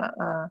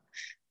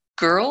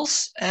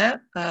girls,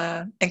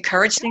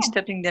 encouraging,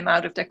 stepping them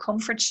out of their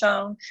comfort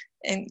zone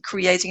and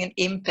creating an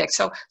impact.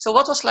 So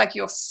what was like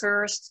your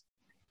first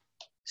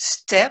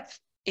step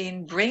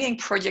in bringing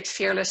Project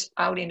Fearless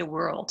out in the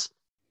world?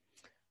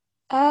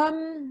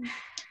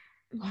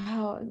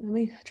 Wow. Let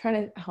me try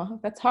to, oh,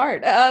 that's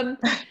hard.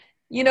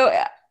 You know,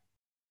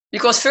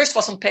 Because first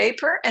was on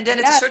paper, and then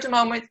at a yeah, certain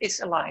moment it's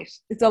alive.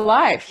 it's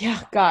alive.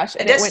 Yeah, gosh.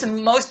 And And it that's the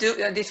went most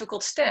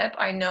difficult step,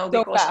 I know,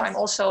 so because I'm fast.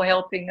 also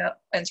helping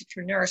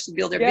entrepreneurs to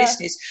build their Yeah.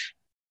 business.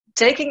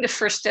 Taking the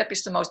first step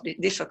is the most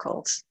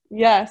difficult.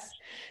 Yes.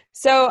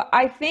 So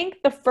I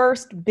think the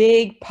first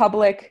big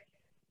public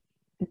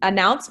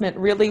announcement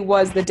really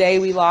was the day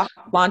we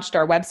launched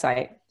our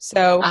website.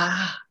 So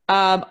Ah,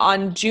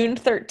 on June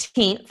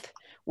 13th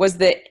was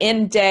the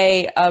end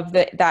day of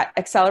that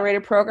accelerator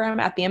program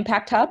at the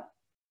Impact Hub.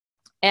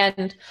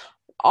 And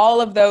all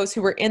of those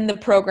who were in the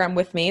program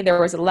with me, there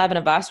was 11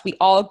 of us, we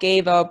all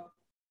gave a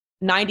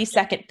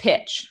 90-second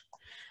pitch.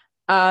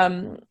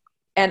 And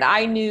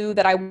I knew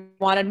that I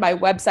wanted my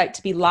website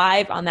to be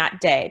live on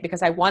that day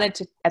because I wanted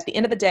to, at the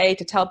end of the day,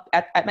 to tell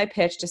at my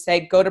pitch to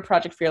say, go to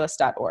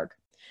projectfearless.org.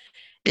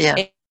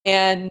 yeah.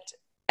 And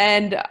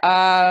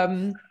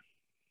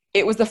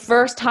it was the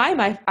first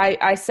time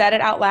I said it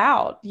out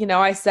loud. You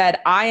know, I said,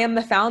 I am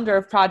the founder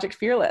of Project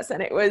Fearless.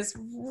 And it was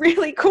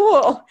really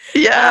cool.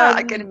 Yeah,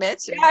 I can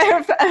imagine.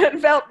 Yeah, it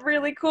felt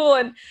really cool.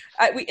 And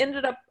I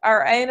ended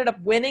up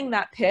winning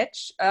that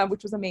pitch,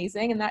 which was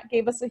amazing. And that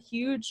gave us a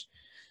huge,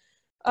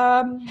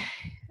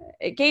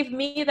 it gave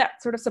me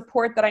that sort of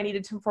support that I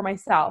needed for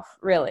myself,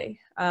 really.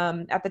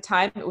 At the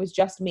time, it was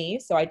just me.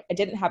 So I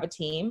didn't have a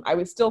team. I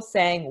was still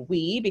saying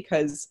we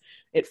because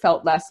it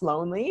felt less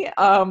lonely.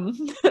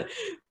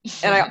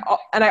 And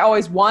I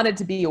always wanted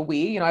to be a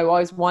we, you know, I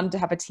always wanted to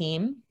have a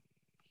team.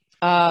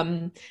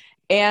 And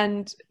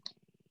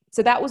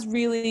so that was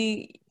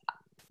really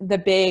the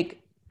big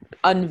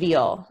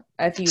unveil,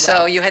 if you will.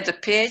 So you had the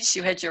pitch,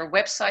 you had your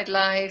website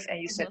live, and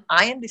you said,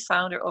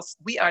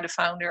 we are the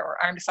founder, or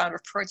I'm the founder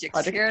of Project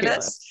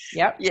Fearless.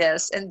 Yep.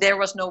 Yes. And there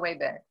was no way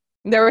back.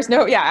 There was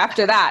no, yeah,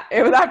 after that,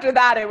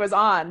 it was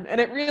on.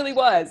 And it really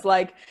was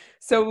like,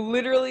 so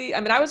literally, I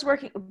mean,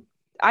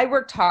 I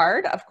worked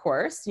hard, of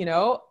course, you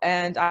know,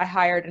 and I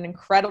hired an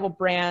incredible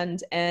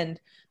brand and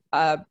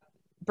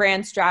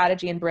brand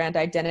strategy and brand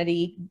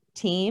identity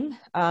team.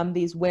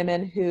 These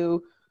women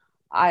who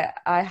I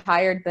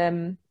hired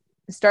them,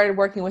 started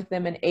working with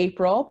them in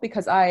April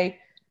because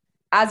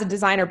as a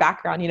designer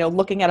background, you know,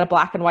 looking at a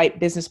black and white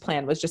business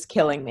plan was just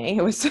killing me.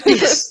 It was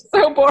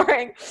so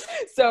boring.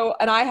 So,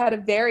 and I had a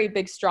very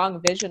big,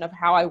 strong vision of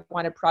how I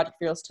wanted Project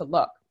Fearless to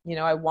look. You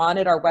know, I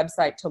wanted our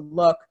website to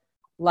look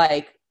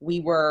like we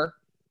were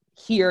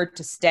here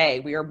to stay.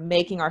 We were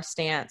making our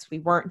stance. We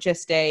weren't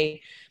just an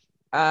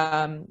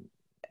ad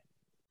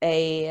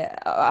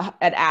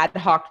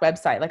hoc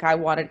website. Like I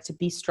wanted it to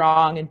be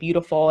strong and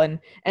beautiful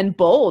and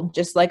bold,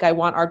 just like I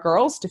want our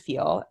girls to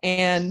feel.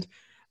 And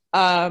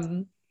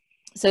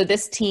so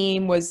this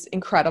team was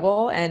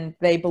incredible, and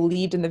they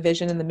believed in the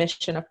vision and the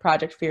mission of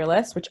Project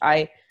Fearless, which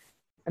I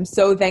am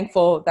so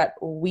thankful that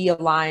we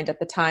aligned at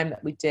the time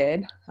that we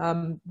did.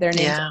 Their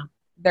names,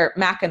 they're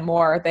Mac and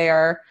Moore. They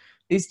are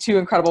these two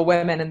incredible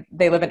women, and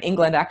they live in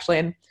England actually.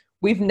 And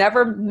we've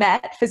never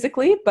met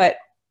physically, but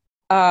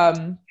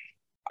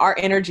our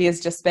energy has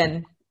just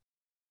been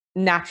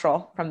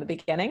natural from the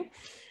beginning.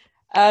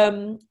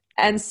 And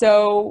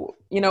so,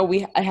 you know,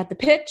 I had the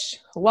pitch,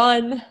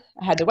 won,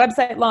 I had the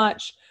website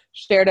launch,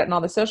 shared it on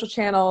all the social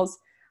channels.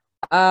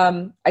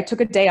 I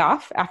took a day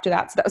off after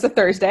that. So that was a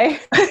Thursday.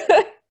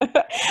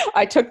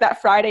 I took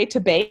that Friday to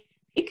bake.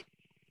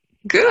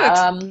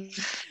 Good.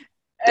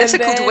 That's a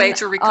good way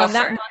to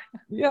recover.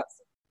 Yes,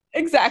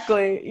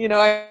 exactly. You know,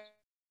 I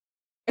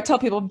tell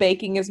people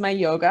baking is my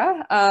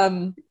yoga.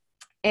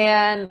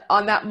 And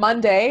on that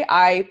Monday,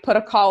 I put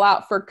a call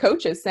out for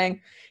coaches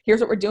saying,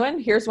 here's what we're doing.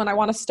 Here's when I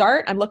want to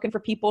start. I'm looking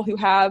for people who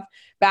have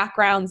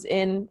backgrounds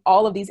in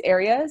all of these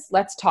areas.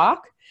 Let's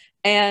talk.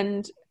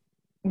 And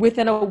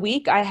within a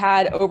week, I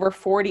had over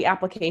 40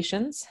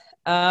 applications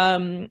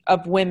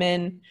of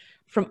women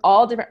from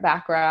all different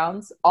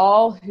backgrounds,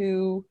 all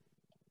who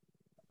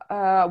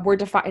were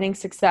defining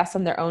success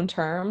on their own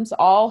terms,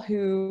 all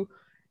who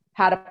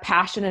had a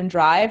passion and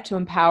drive to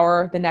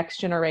empower the next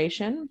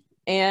generation.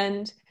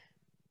 And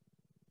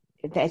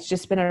it's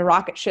just been a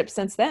rocket ship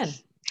since then.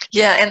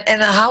 Yeah,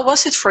 and how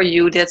was it for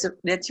you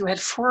that you had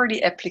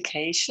 40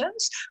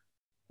 applications,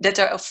 that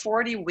there are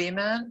 40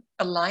 women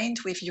aligned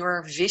with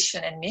your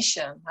vision and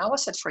mission? How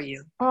was it for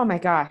you? Oh my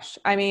gosh.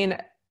 I mean,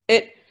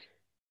 it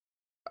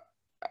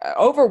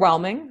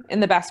overwhelming in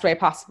the best way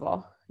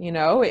possible. You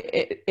know,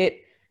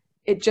 it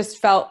just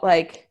felt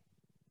like,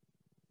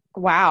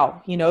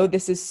 wow, you know,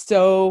 this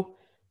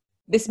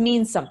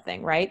means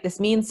something, right? This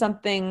means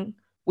something.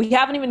 We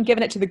haven't even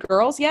given it to the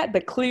girls yet,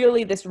 but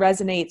clearly this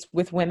resonates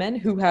with women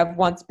who have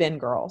once been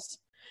girls.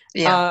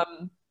 Yeah.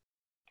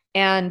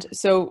 And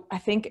so I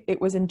think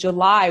it was in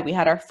July, we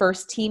had our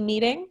first team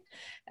meeting,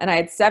 and I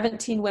had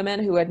 17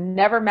 women who had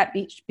never met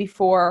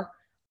before,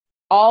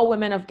 all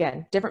women of,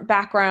 again, different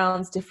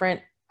backgrounds,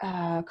 different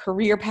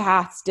career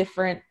paths,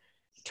 different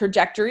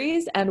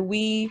trajectories. And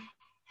we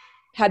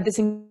had this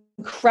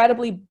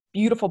incredibly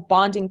beautiful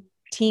bonding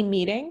team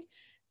meeting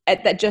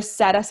that just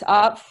set us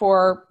up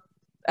for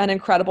an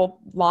incredible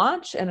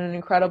launch and an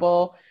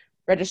incredible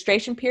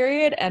registration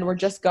period, and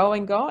we're just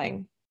going.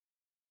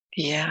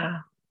 Yeah.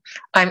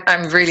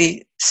 I'm really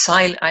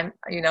silent.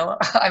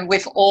 I'm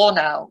with awe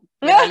now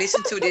when I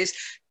listen to this.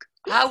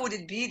 How would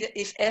it be that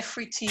if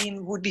every team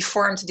would be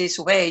formed this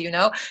way?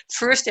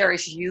 First there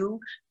is you,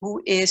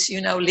 who is,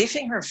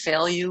 living her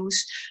values,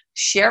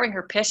 sharing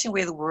her passion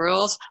with the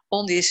world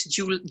on this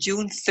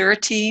June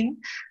 13.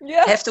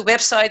 Yeah. Have the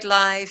website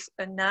live,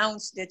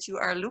 announce that you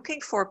are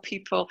looking for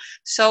people.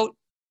 So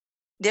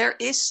there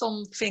is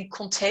something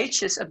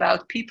contagious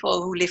about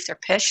people who live their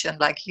passion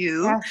like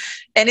you. Yes.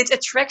 And it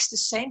attracts the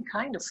same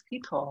kind of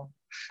people.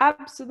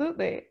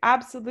 Absolutely.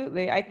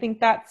 I think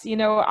that's,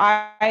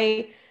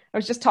 I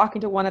was just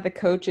talking to one of the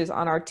coaches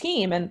on our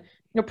team, and,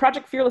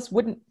 Project Fearless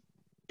wouldn't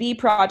be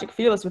Project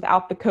Fearless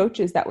without the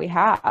coaches that we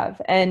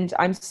have. And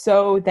I'm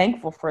so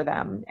thankful for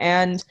them.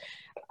 And,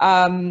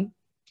 I don't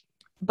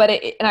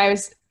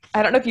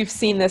know if you've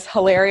seen this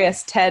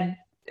hilarious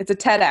it's a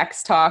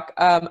TEDx talk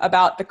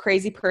about the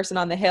crazy person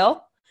on the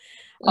hill.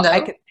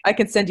 No. I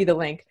can send you the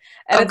link.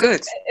 And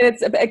good.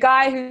 It's a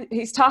guy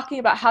he's talking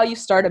about how you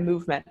start a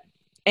movement.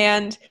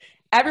 And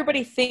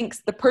everybody thinks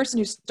the person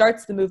who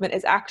starts the movement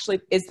is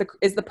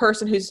the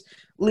person who's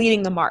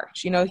leading the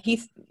march.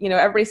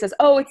 Everybody says,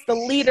 oh, it's the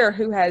leader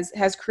who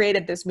has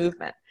created this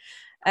movement.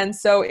 And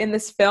so in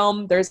this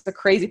film, there's a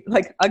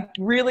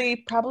really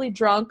probably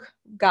drunk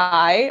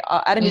guy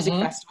at a music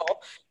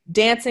festival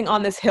dancing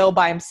on this hill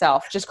by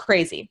himself, just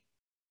crazy.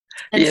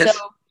 And yes.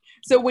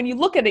 So when you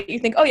look at it, you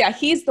think, oh yeah,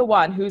 he's the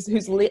one who's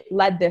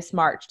led this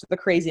march to the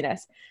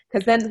craziness.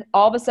 Because then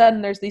all of a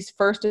sudden there's these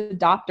first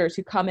adopters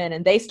who come in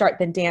and they start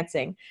then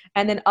dancing.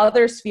 And then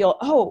others feel,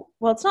 oh,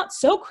 well, it's not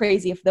so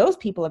crazy if those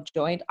people have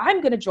joined.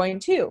 I'm going to join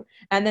too.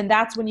 And then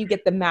that's when you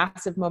get the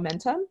massive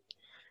momentum.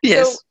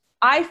 Yes. So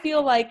I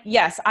feel like,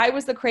 yes, I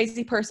was the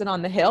crazy person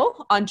on the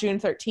hill on June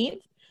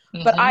 13th,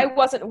 but I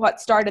wasn't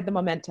what started the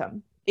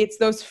momentum. It's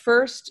those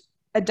first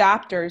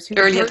adopters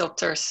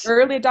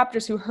early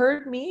adopters who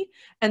heard me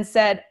and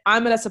said,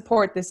 I'm going to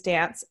support this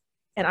dance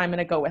and I'm going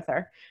to go with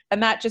her.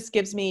 And that just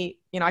gives me,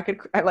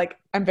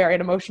 I'm very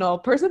an emotional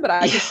person, but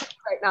I just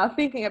right now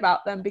thinking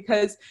about them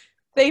because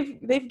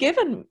they've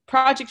given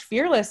Project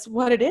Fearless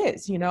what it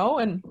is,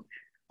 and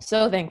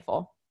so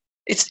thankful.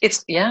 It's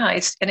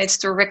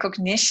the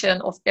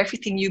recognition of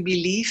everything you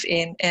believe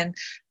in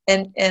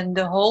and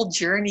the whole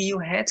journey you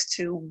had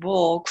to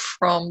walk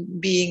from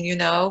being,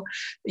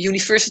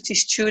 university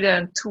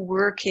student to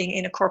working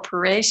in a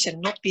corporation,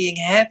 not being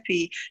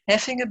happy,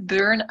 having a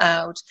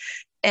burnout,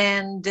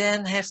 and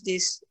then have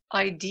these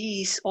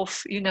ideas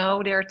of,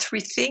 there are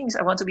three things.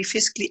 I want to be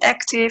physically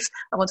active,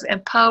 I want to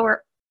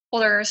empower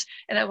others,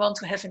 and I want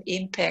to have an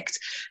impact.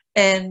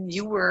 And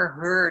you were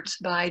heard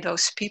by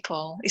those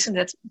people. Isn't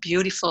that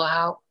beautiful?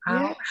 How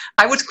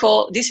I would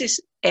call this is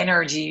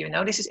energy,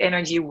 this is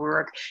energy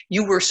work.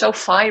 You were so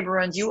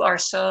vibrant, you are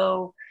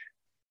so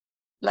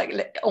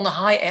like on a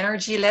high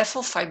energy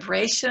level,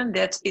 vibration,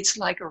 that it's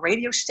like a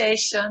radio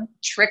station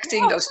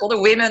attracting those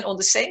other women on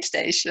the same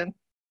station.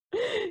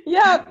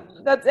 Yeah,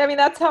 that's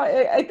how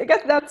I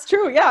guess that's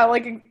true. Yeah,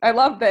 like I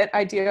love that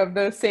idea of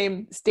the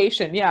same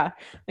station. Yeah,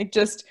 like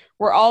just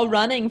we're all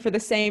running for the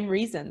same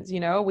reasons.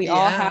 We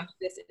all have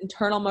this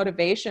internal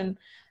motivation,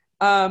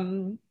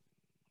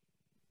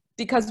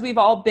 because we've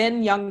all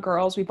been young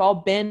girls. We've all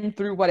been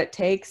through what it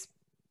takes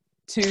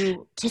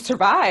to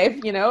survive.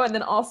 And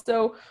then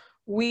also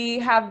we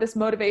have this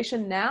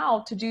motivation now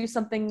to do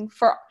something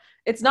for.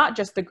 It's not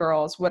just the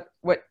girls. What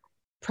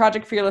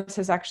Project Fearless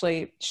has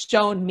actually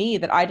shown me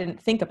that I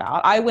didn't think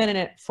about. I went in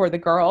it for the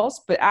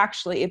girls, but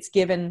actually it's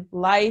given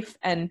life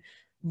and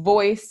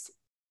voice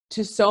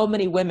to so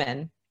many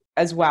women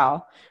as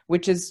well,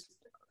 which is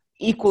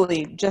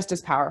equally just as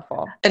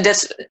powerful. And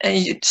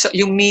so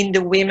you mean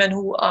the women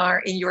who are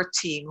in your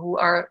team, who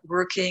are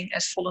working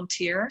as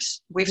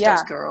volunteers with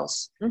those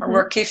girls, or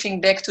we're giving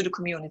back to the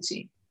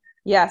community?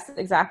 Yes,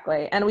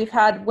 exactly. And we've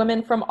had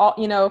women from all,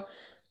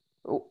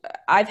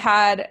 I've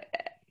had,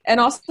 and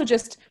also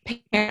just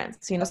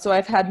parents, so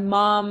I've had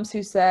moms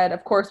who said,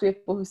 of course we have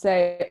people who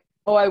say,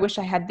 oh, I wish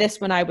I had this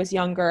when I was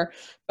younger,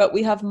 but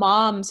we have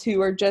moms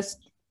who are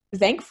just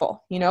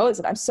thankful,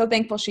 I'm so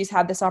thankful she's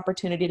had this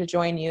opportunity to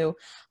join you.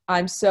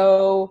 I'm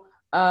so,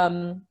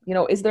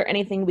 is there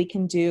anything we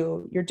can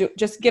do? You're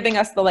just giving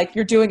us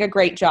you're doing a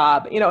great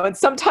job, and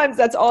sometimes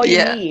that's all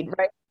you need,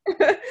 right?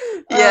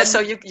 So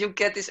you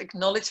get this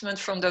acknowledgement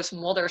from those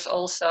mothers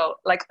also,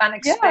 like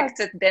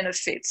unexpected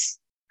benefits.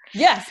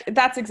 Yes,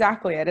 that's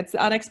exactly it. It's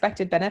the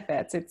unexpected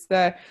benefits. It's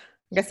like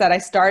I said, I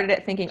started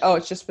it thinking, oh,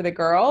 it's just for the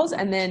girls.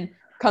 And then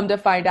come to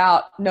find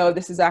out, no,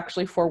 this is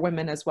actually for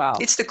women as well.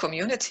 It's the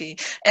community.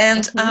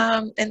 And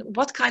and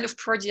what kind of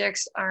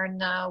projects are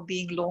now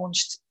being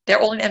launched?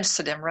 They're all in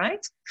Amsterdam,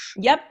 right?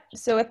 Yep.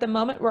 So at the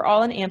moment, we're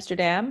all in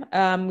Amsterdam.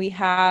 We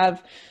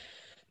have...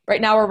 Right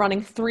now, we're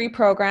running 3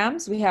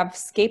 programs. We have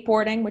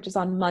skateboarding, which is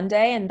on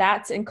Monday, and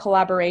that's in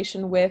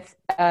collaboration with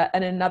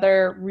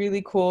another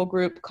really cool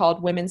group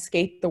called Women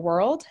Skate the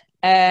World.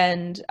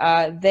 And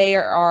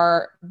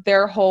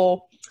their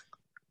whole,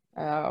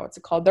 what's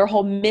it called? Their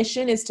whole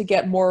mission is to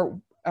get more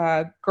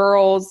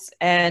girls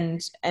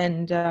and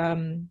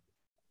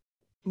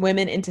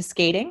women into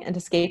skating, into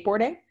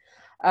skateboarding.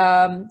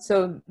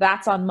 So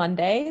that's on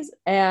Mondays.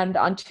 And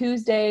on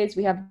Tuesdays,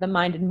 we have the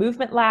Mind and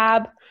Movement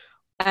Lab.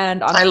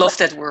 And I love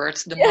that word,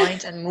 the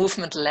Mind and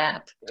Movement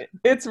Lab.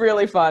 It's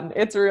really fun.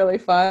 It's really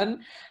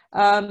fun.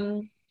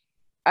 And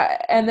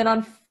then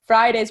on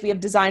Fridays, we have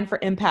Design for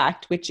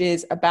Impact, which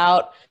is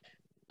about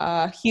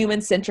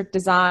human-centric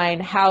design,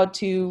 how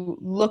to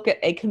look at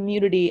a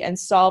community and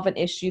solve an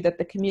issue that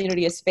the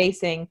community is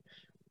facing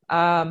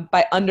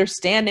by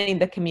understanding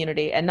the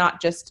community and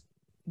not just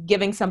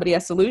giving somebody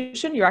a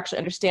solution. You're actually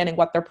understanding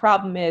what their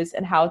problem is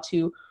and how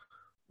to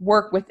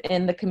work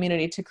within the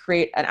community to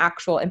create an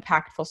actual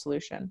impactful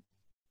solution.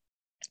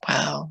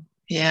 Wow.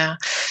 Yeah.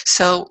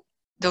 So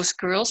those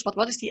girls,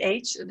 what is the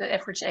age, the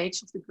average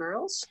age of the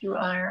girls you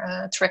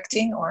are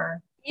attracting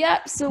or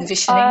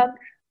envisioning?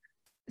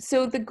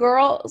 So the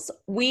girls,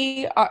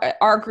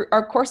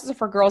 our courses are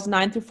for girls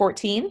 9 through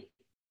 14.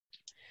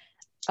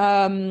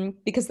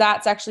 Because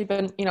that's actually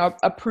been,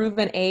 a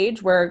proven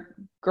age where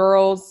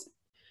girls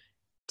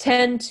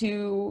tend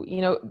to,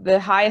 the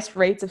highest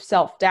rates of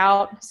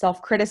self-doubt,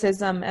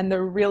 self-criticism, and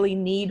the really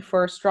need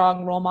for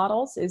strong role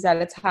models is at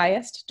its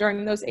highest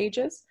during those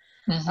ages.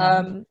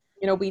 Mm-hmm.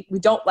 We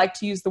don't like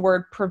to use the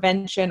word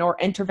prevention or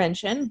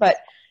intervention, but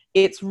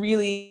it's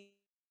really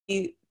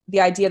the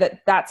idea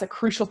that that's a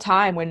crucial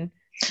time when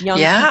young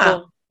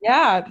people,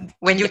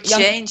 when you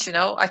change,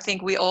 I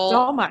think we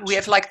all, we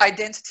have like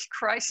identity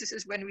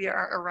crises when we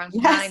are around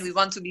 9. We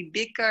want to be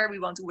bigger. We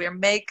want to wear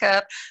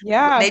makeup.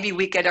 Yeah. Maybe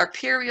we get our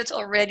periods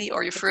already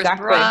or your first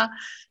bra.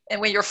 And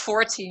when you're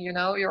 14,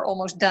 you're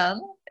almost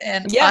done.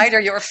 And either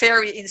you're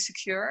very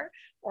insecure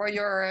or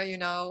you're,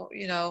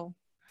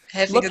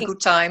 having a good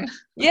time.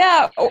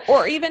 Yeah.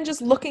 Or even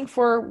just looking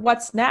for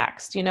what's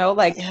next,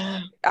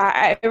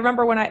 I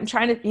remember when I'm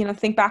trying to,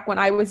 think back when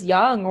I was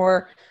young,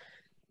 or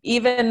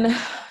even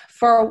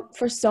for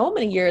so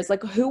many years,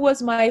 like who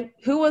was my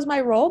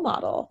role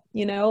model,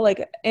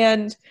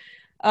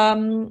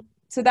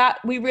 so that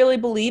we really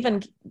believe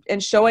in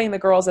showing the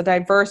girls a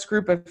diverse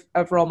group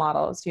of role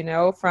models,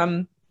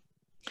 from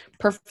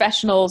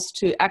professionals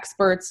to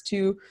experts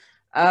to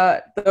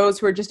those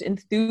who are just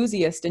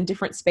enthusiasts in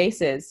different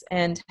spaces.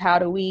 And how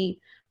do we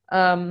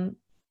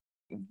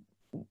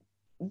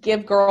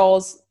give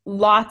girls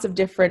lots of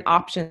different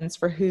options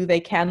for who they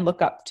can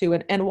look up to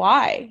and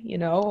why,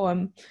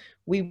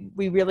 we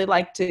really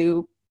like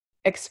to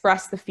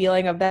express the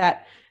feeling of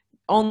that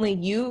only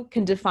you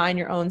can define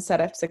your own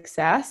set of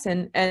success,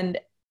 and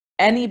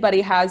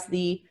anybody has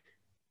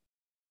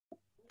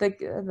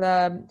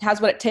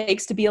has what it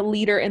takes to be a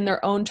leader in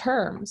their own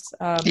terms.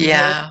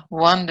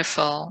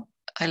 Wonderful.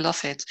 I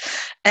love it.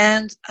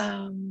 And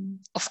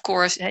of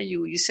course,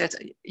 you said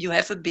you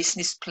have a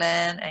business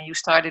plan and you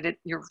started it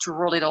to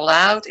roll it all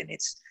out, and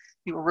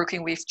you were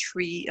working with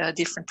 3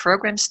 different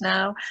programs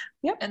now.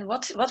 Yep. And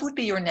what would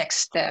be your next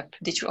step?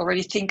 Did you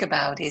already think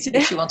about it?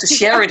 If you want to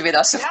share it with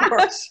us, of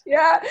course.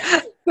 Yeah.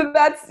 So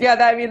that's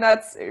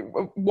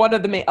one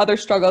of the main other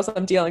struggles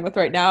I'm dealing with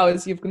right now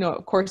is,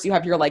 of course you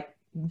have your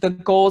the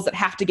goals that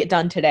have to get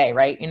done today,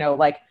 right?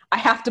 I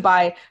have to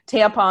buy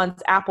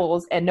tampons,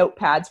 apples, and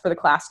notepads for the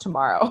class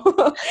tomorrow.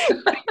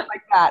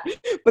 Like that.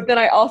 But then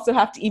I also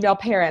have to email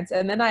parents,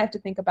 and then I have to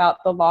think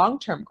about the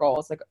long-term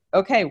goals. Like,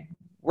 okay,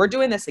 we're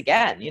doing this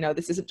again.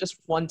 This isn't just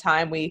one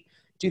time we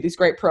do these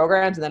great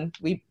programs and then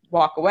we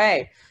walk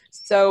away.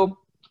 So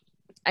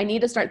I need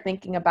to start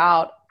thinking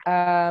about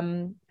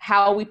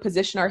how we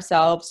position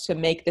ourselves to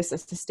make this a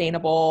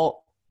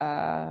sustainable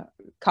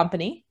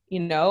company.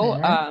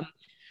 Mm-hmm.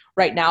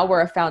 Right now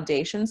we're a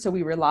foundation, so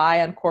we rely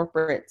on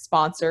corporate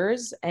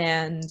sponsors,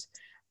 but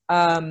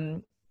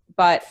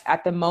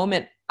at the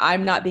moment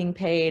I'm not being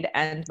paid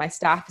and my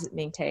staff isn't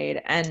being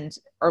paid,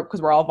 or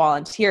because we're all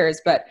volunteers,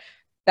 but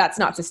that's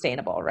not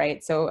sustainable,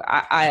 right? So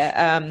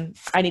I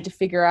need to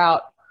figure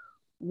out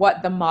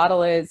what the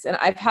model is, and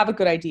I have a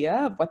good idea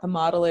of what the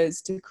model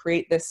is to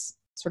create this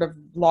sort of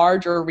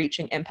larger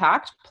reaching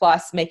impact,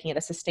 plus making it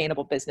a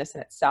sustainable business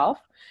in itself,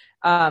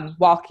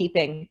 while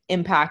keeping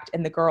impact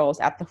and the girls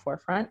at the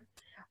forefront.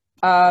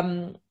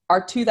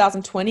 Our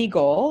 2020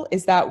 goal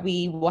is that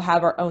we will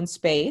have our own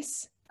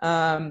space.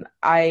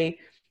 I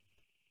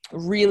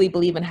really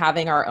believe in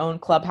having our own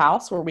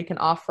clubhouse where we can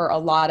offer a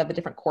lot of the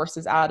different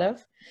courses out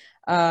of.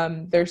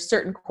 There's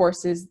certain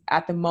courses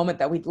at the moment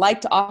that we'd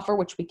like to offer,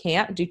 which we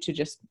can't due to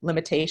just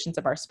limitations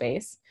of our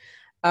space.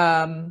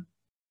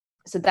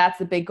 So that's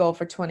the big goal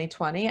for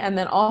 2020. And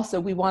then also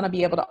we want to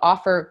be able to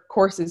offer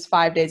courses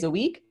 5 days a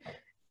week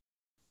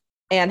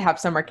and have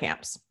summer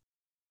camps.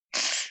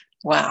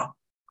 Wow.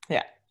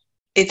 Yeah.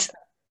 It's,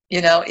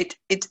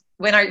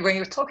 when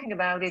you're talking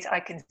about it, I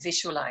can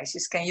visualize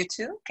this. Can you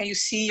too? Can you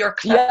see your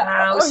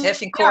clubhouse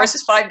having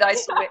courses 5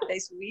 days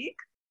a week?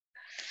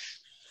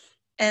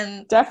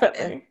 And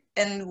definitely.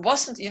 And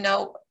wasn't,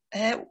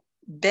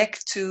 back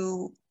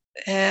to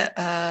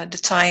the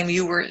time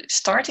you were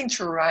starting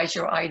to write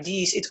your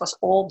IDs, it was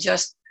all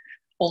just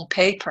on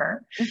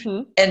paper.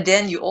 Mm-hmm. And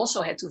then you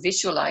also had to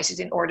visualize it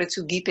in order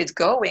to keep it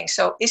going.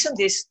 So isn't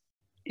this,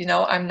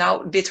 I'm now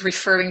a bit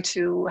referring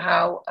to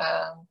how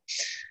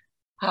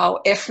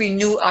every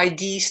new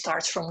idea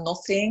starts from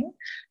nothing.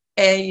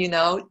 And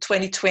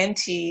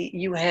 2020,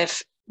 you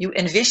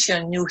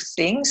envision new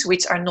things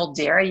which are not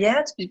there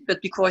yet,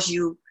 but because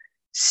you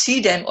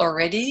see them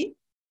already,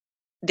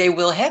 they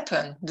will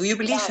happen. Do you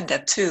believe in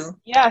that too?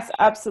 Yes,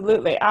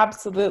 absolutely.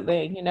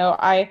 Absolutely.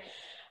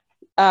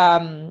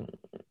 I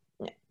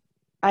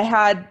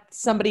had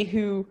somebody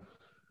who,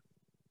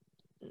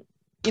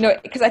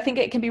 because I think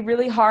it can be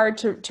really hard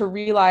to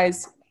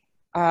realize,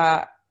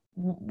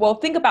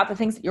 think about the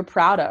things that you're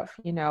proud of,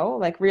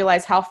 like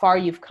realize how far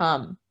you've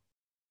come.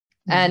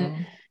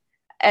 Mm-hmm.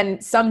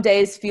 And some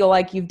days feel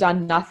like you've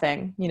done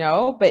nothing,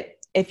 but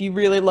if you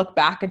really look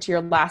back into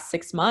your last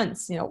 6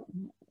 months,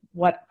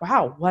 what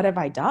have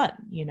I done?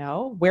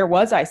 Where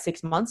was I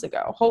 6 months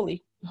ago?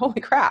 Holy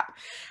crap.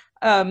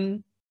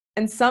 And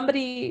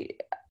somebody,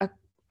 I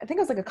think it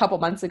was like a couple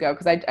months ago,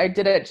 because I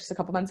did it just a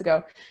couple months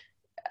ago.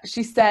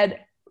 She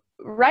said,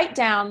 write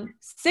down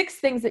 6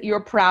 things that you're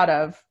proud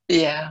of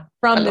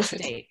from this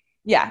date.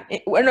 Yeah.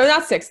 No,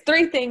 not 6,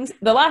 3 things.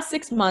 The last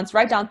 6 months,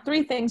 write down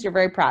 3 things you're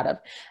very proud of.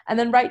 And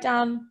then write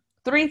down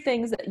 3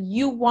 things that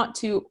you want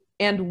to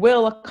and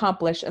will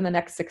accomplish in the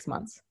next 6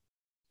 months.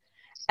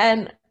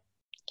 And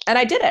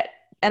I did it.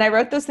 And I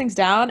wrote those things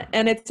down.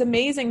 And it's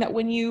amazing that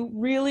when you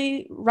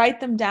really write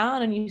them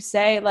down and you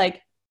say,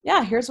 like,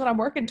 yeah, here's what I'm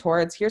working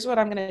towards, here's what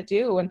I'm going to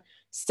do, and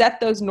set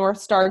those North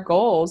Star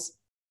goals,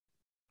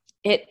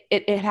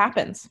 it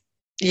happens.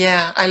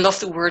 Yeah, I love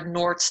the word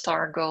North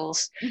Star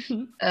goals.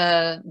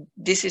 Mm-hmm.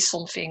 This is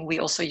something we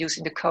also use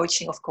in the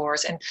coaching, of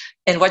course.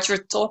 And what you're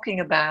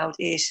talking about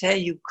is, hey,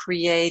 you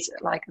create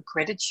like a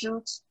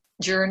gratitude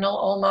journal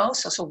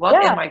almost. So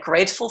what am I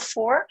grateful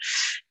for?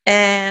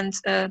 And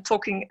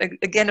talking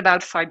again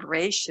about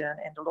vibration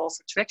and the law of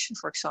attraction,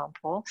 for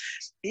example,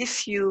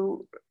 if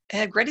you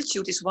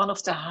gratitude is one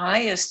of the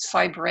highest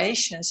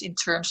vibrations in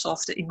terms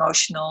of the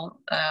emotional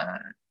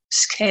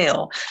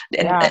scale.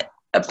 And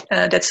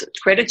that's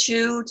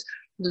gratitude,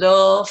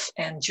 love,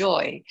 and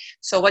joy.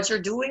 So what you're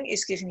doing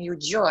is giving you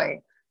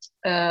joy.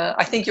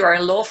 I think you are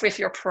in love with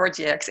your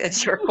project and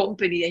your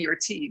company and your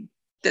team.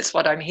 That's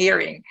what I'm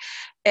hearing.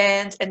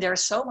 And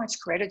there's so much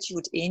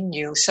gratitude in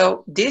you.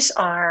 So this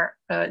all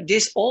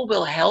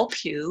will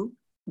help you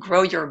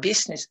grow your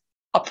business,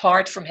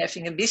 apart from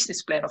having a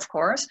business plan, of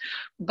course.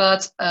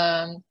 But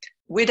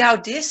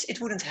without this,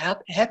 it wouldn't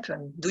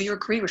happen. Do you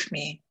agree with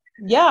me?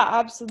 Yeah,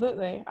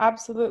 absolutely.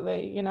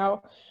 Absolutely.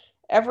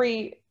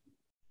 Every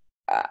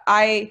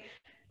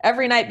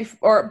night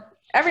before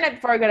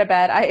I go to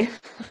bed,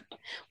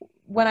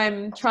 when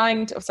I'm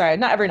trying to,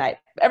 not every night,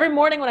 every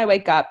morning when I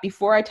wake up,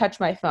 before I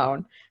touch my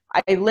phone,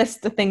 I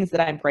list the things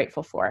that I'm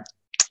grateful for.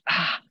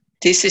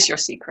 This is your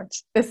secret.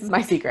 This is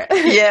my secret.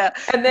 Yeah.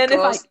 And then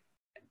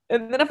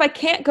if I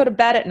can't go to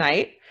bed at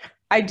night,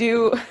 I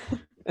do,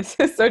 this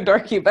is so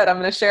dorky, but I'm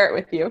going to share it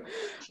with you.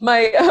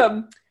 My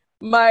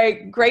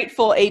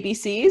grateful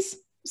ABCs.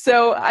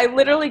 So I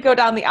literally go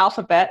down the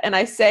alphabet and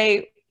I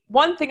say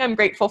one thing I'm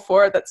grateful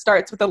for that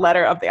starts with the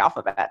letter of the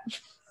alphabet.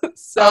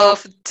 So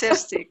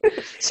fantastic.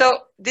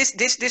 So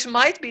this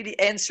might be the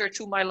answer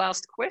to my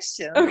last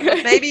question. Okay.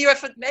 But maybe you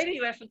have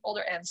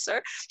another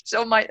answer.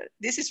 So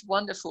this is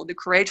wonderful, the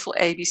grateful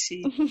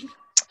ABC.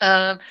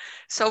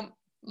 So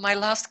my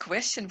last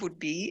question would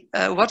be,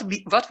 what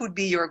would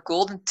be your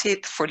golden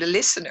tip for the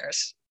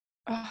listeners?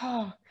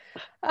 I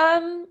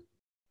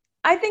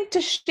think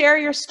to share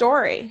your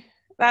story.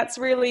 That's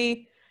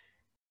really,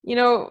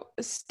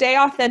 stay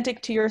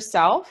authentic to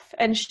yourself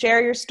and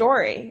share your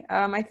story.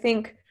 I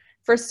think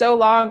for so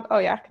long,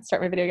 I can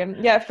start my video again.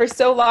 Yeah, for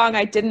so long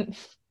I didn't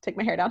take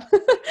my hair down.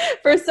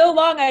 For so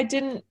long I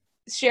didn't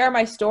share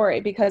my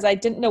story because I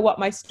didn't know what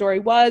my story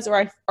was,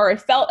 or I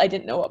felt I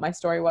didn't know what my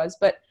story was.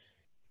 But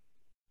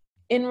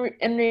in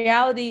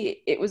reality,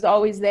 it was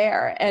always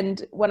there.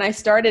 And when I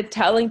started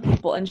telling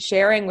people and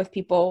sharing with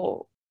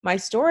people my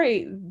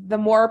story, the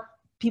more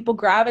people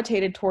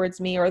gravitated towards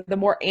me, or the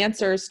more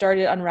answers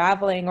started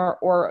unraveling,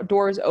 or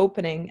doors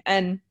opening.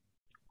 And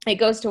it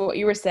goes to what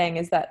you were saying,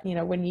 is that,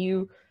 when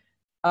you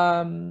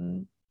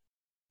kind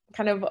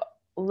of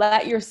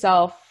let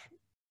yourself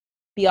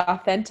be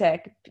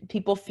authentic,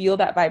 people feel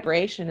that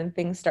vibration and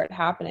things start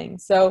happening.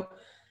 So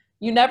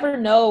you never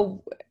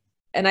know.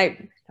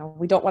 And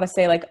we don't want to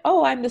say like,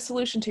 oh, I'm the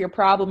solution to your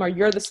problem, or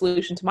you're the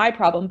solution to my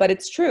problem, but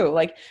it's true.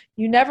 Like,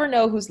 you never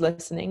know who's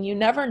listening. You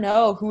never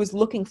know who is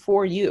looking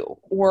for you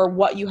or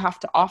what you have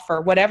to offer,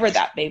 whatever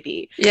that may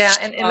be. Yeah.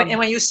 And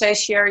when you say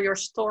share your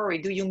story,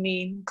 do you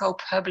mean go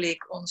public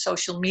on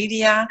social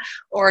media,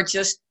 or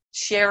just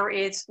share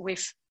it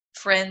with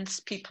friends,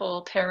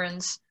 people,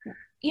 parents?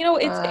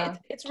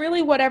 It's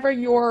really whatever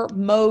your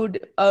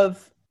mode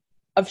of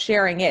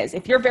sharing is.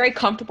 If you're very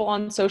comfortable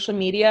on social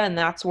media and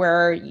that's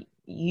where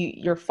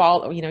your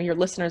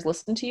listeners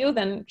listen to you,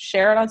 then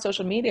share it on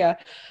social media.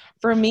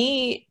 For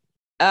me,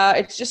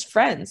 it's just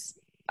friends.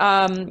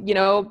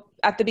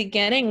 At the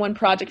beginning, when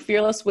Project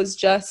Fearless was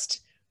just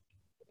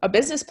a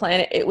business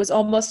plan, it was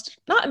almost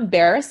not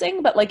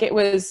embarrassing, but like it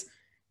was,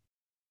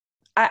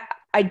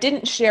 I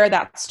didn't share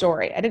that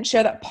story. I didn't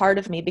share that part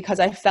of me because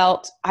I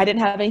felt I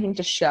didn't have anything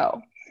to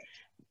show.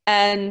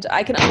 And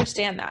I can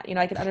understand that,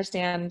 I can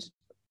understand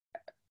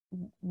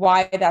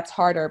why that's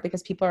harder,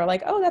 because people are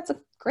like, oh, that's a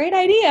great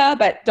idea,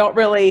 but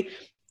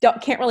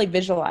can't really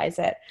visualize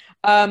it.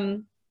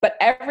 But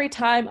every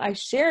time I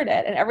shared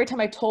it and every time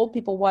I told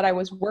people what I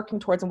was working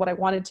towards and what I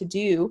wanted to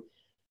do,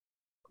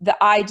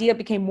 the idea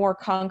became more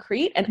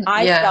concrete, and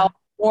I felt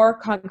more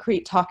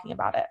concrete talking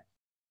about it.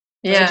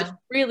 Yeah. Which is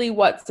really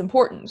what's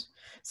important.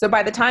 So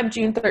by the time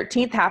June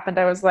 13th happened,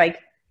 I was like,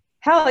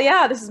 hell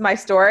yeah, this is my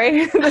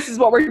story. This is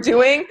what we're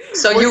doing.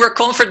 So you were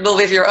comfortable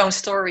with your own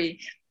story.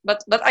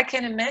 But I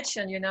can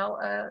imagine,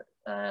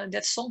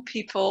 that some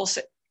people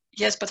say,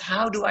 yes, but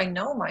how do I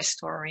know my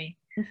story?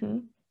 Mm-hmm.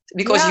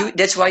 Because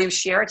that's why you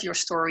shared your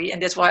story,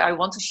 and that's why I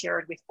want to share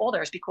it with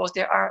others, because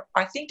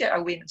I think there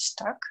are women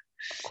stuck.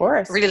 Of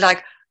course. Really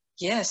like,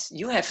 yes,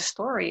 you have a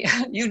story.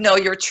 You know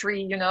your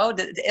three,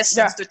 the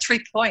essence, the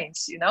 3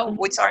 points, mm-hmm.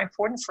 which are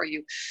important for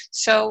you.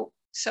 So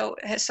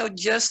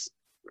just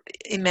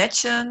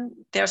imagine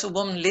there's a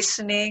woman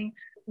listening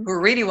who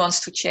really wants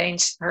to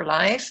change her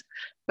life,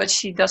 but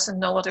she doesn't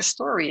know what her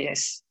story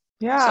is.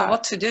 Yeah. So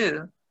what to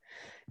do?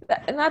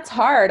 And that's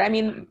hard. I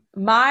mean,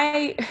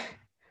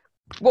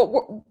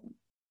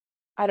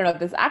 I don't know if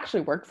this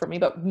actually worked for me,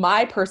 but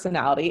my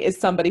personality is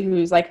somebody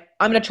who's like,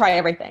 I'm going to try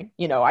everything.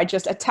 I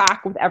just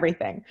attack with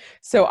everything.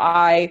 So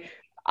I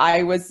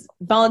was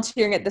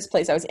volunteering at this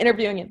place. I was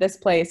interviewing at this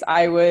place.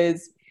 I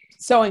was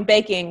sewing,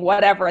 baking,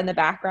 whatever in the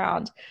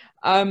background.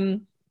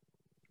 And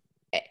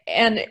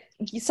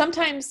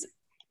sometimes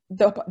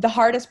the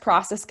hardest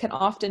process can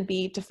often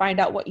be to find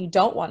out what you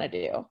don't want to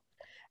do.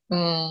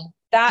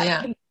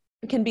 That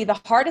can be the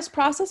hardest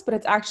process, but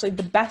it's actually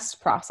the best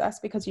process,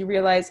 because you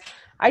realize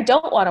I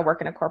don't want to work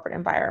in a corporate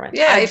environment.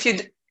 Yeah,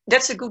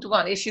 that's a good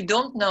one. If you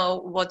don't know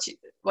what you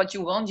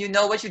want, you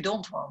know what you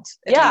don't want.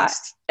 At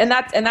least. And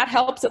that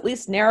helps at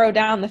least narrow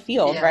down the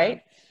field,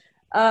 right?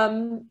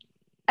 And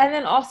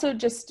then also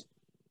just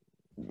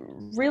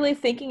really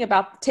thinking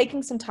about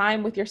taking some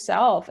time with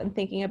yourself and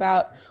thinking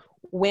about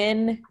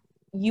when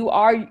you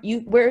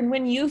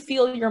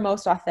feel your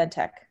most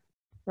authentic,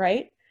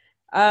 right?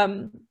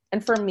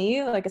 And for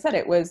me, like I said,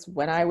 it was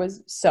when I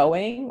was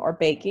sewing or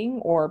baking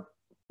or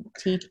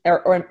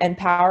or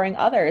empowering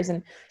others.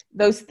 And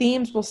those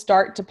themes will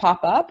start to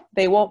pop up.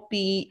 They won't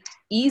be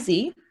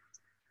easy,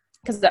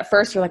 because at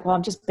first you're like, well,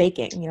 I'm just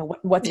baking.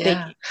 What's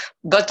baking?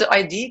 But the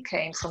idea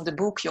came from the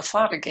book your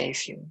father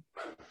gave you.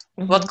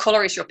 Mm-hmm. What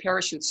color is your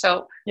parachute?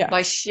 So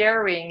by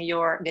sharing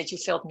that you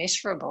felt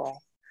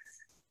miserable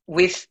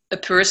with a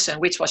person,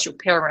 which was your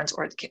parents,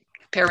 or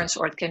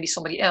it can be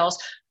somebody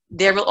else,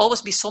 there will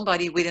always be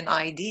somebody with an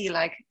idea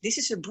like, this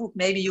is a book,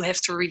 maybe you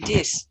have to read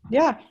this.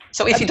 Yeah.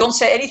 So if you don't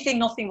say anything,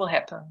 nothing will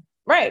happen.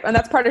 Right. And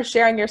that's part of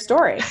sharing your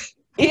story.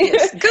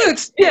 Yes, good.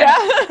 Yeah.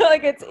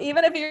 Like it's,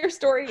 even if you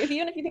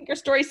think your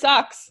story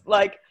sucks,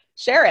 like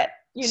share it.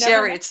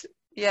 Share it.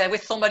 Yeah.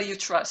 With somebody you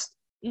trust.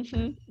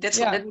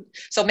 Mm-hmm.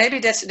 So maybe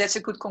that's a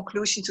good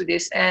conclusion to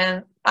this.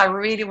 And I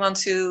really want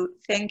to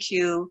thank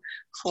you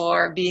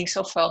for being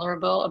so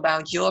vulnerable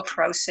about your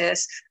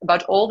process,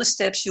 about all the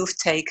steps you've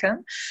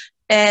taken.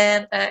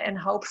 And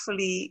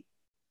hopefully,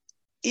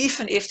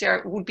 even if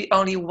there would be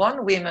only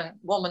one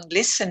woman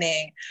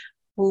listening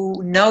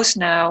who knows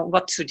now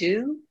what to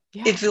do,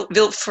 it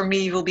will for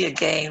me will be a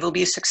gain, will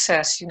be a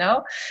success,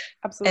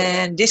 Absolutely.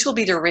 And this will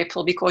be the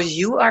ripple, because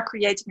you are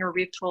creating a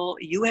ripple.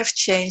 You have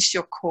changed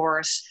your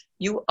course.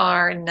 You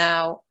are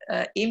now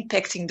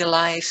impacting the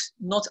lives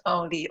not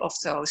only of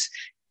those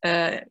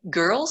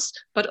girls,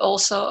 but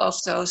also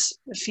of those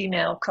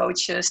female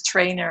coaches,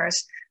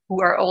 trainers,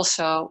 who are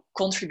also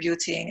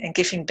contributing and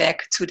giving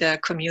back to the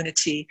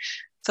community.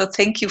 So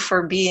thank you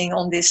for being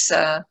on this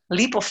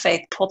Leap of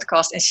Faith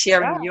podcast and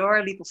sharing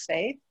your leap of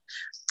faith.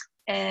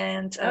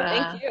 And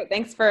thank you.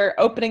 Thanks for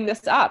opening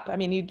this up. I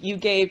mean,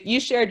 you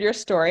shared your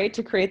story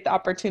to create the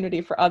opportunity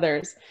for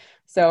others.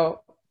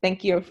 So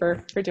thank you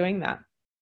for doing that.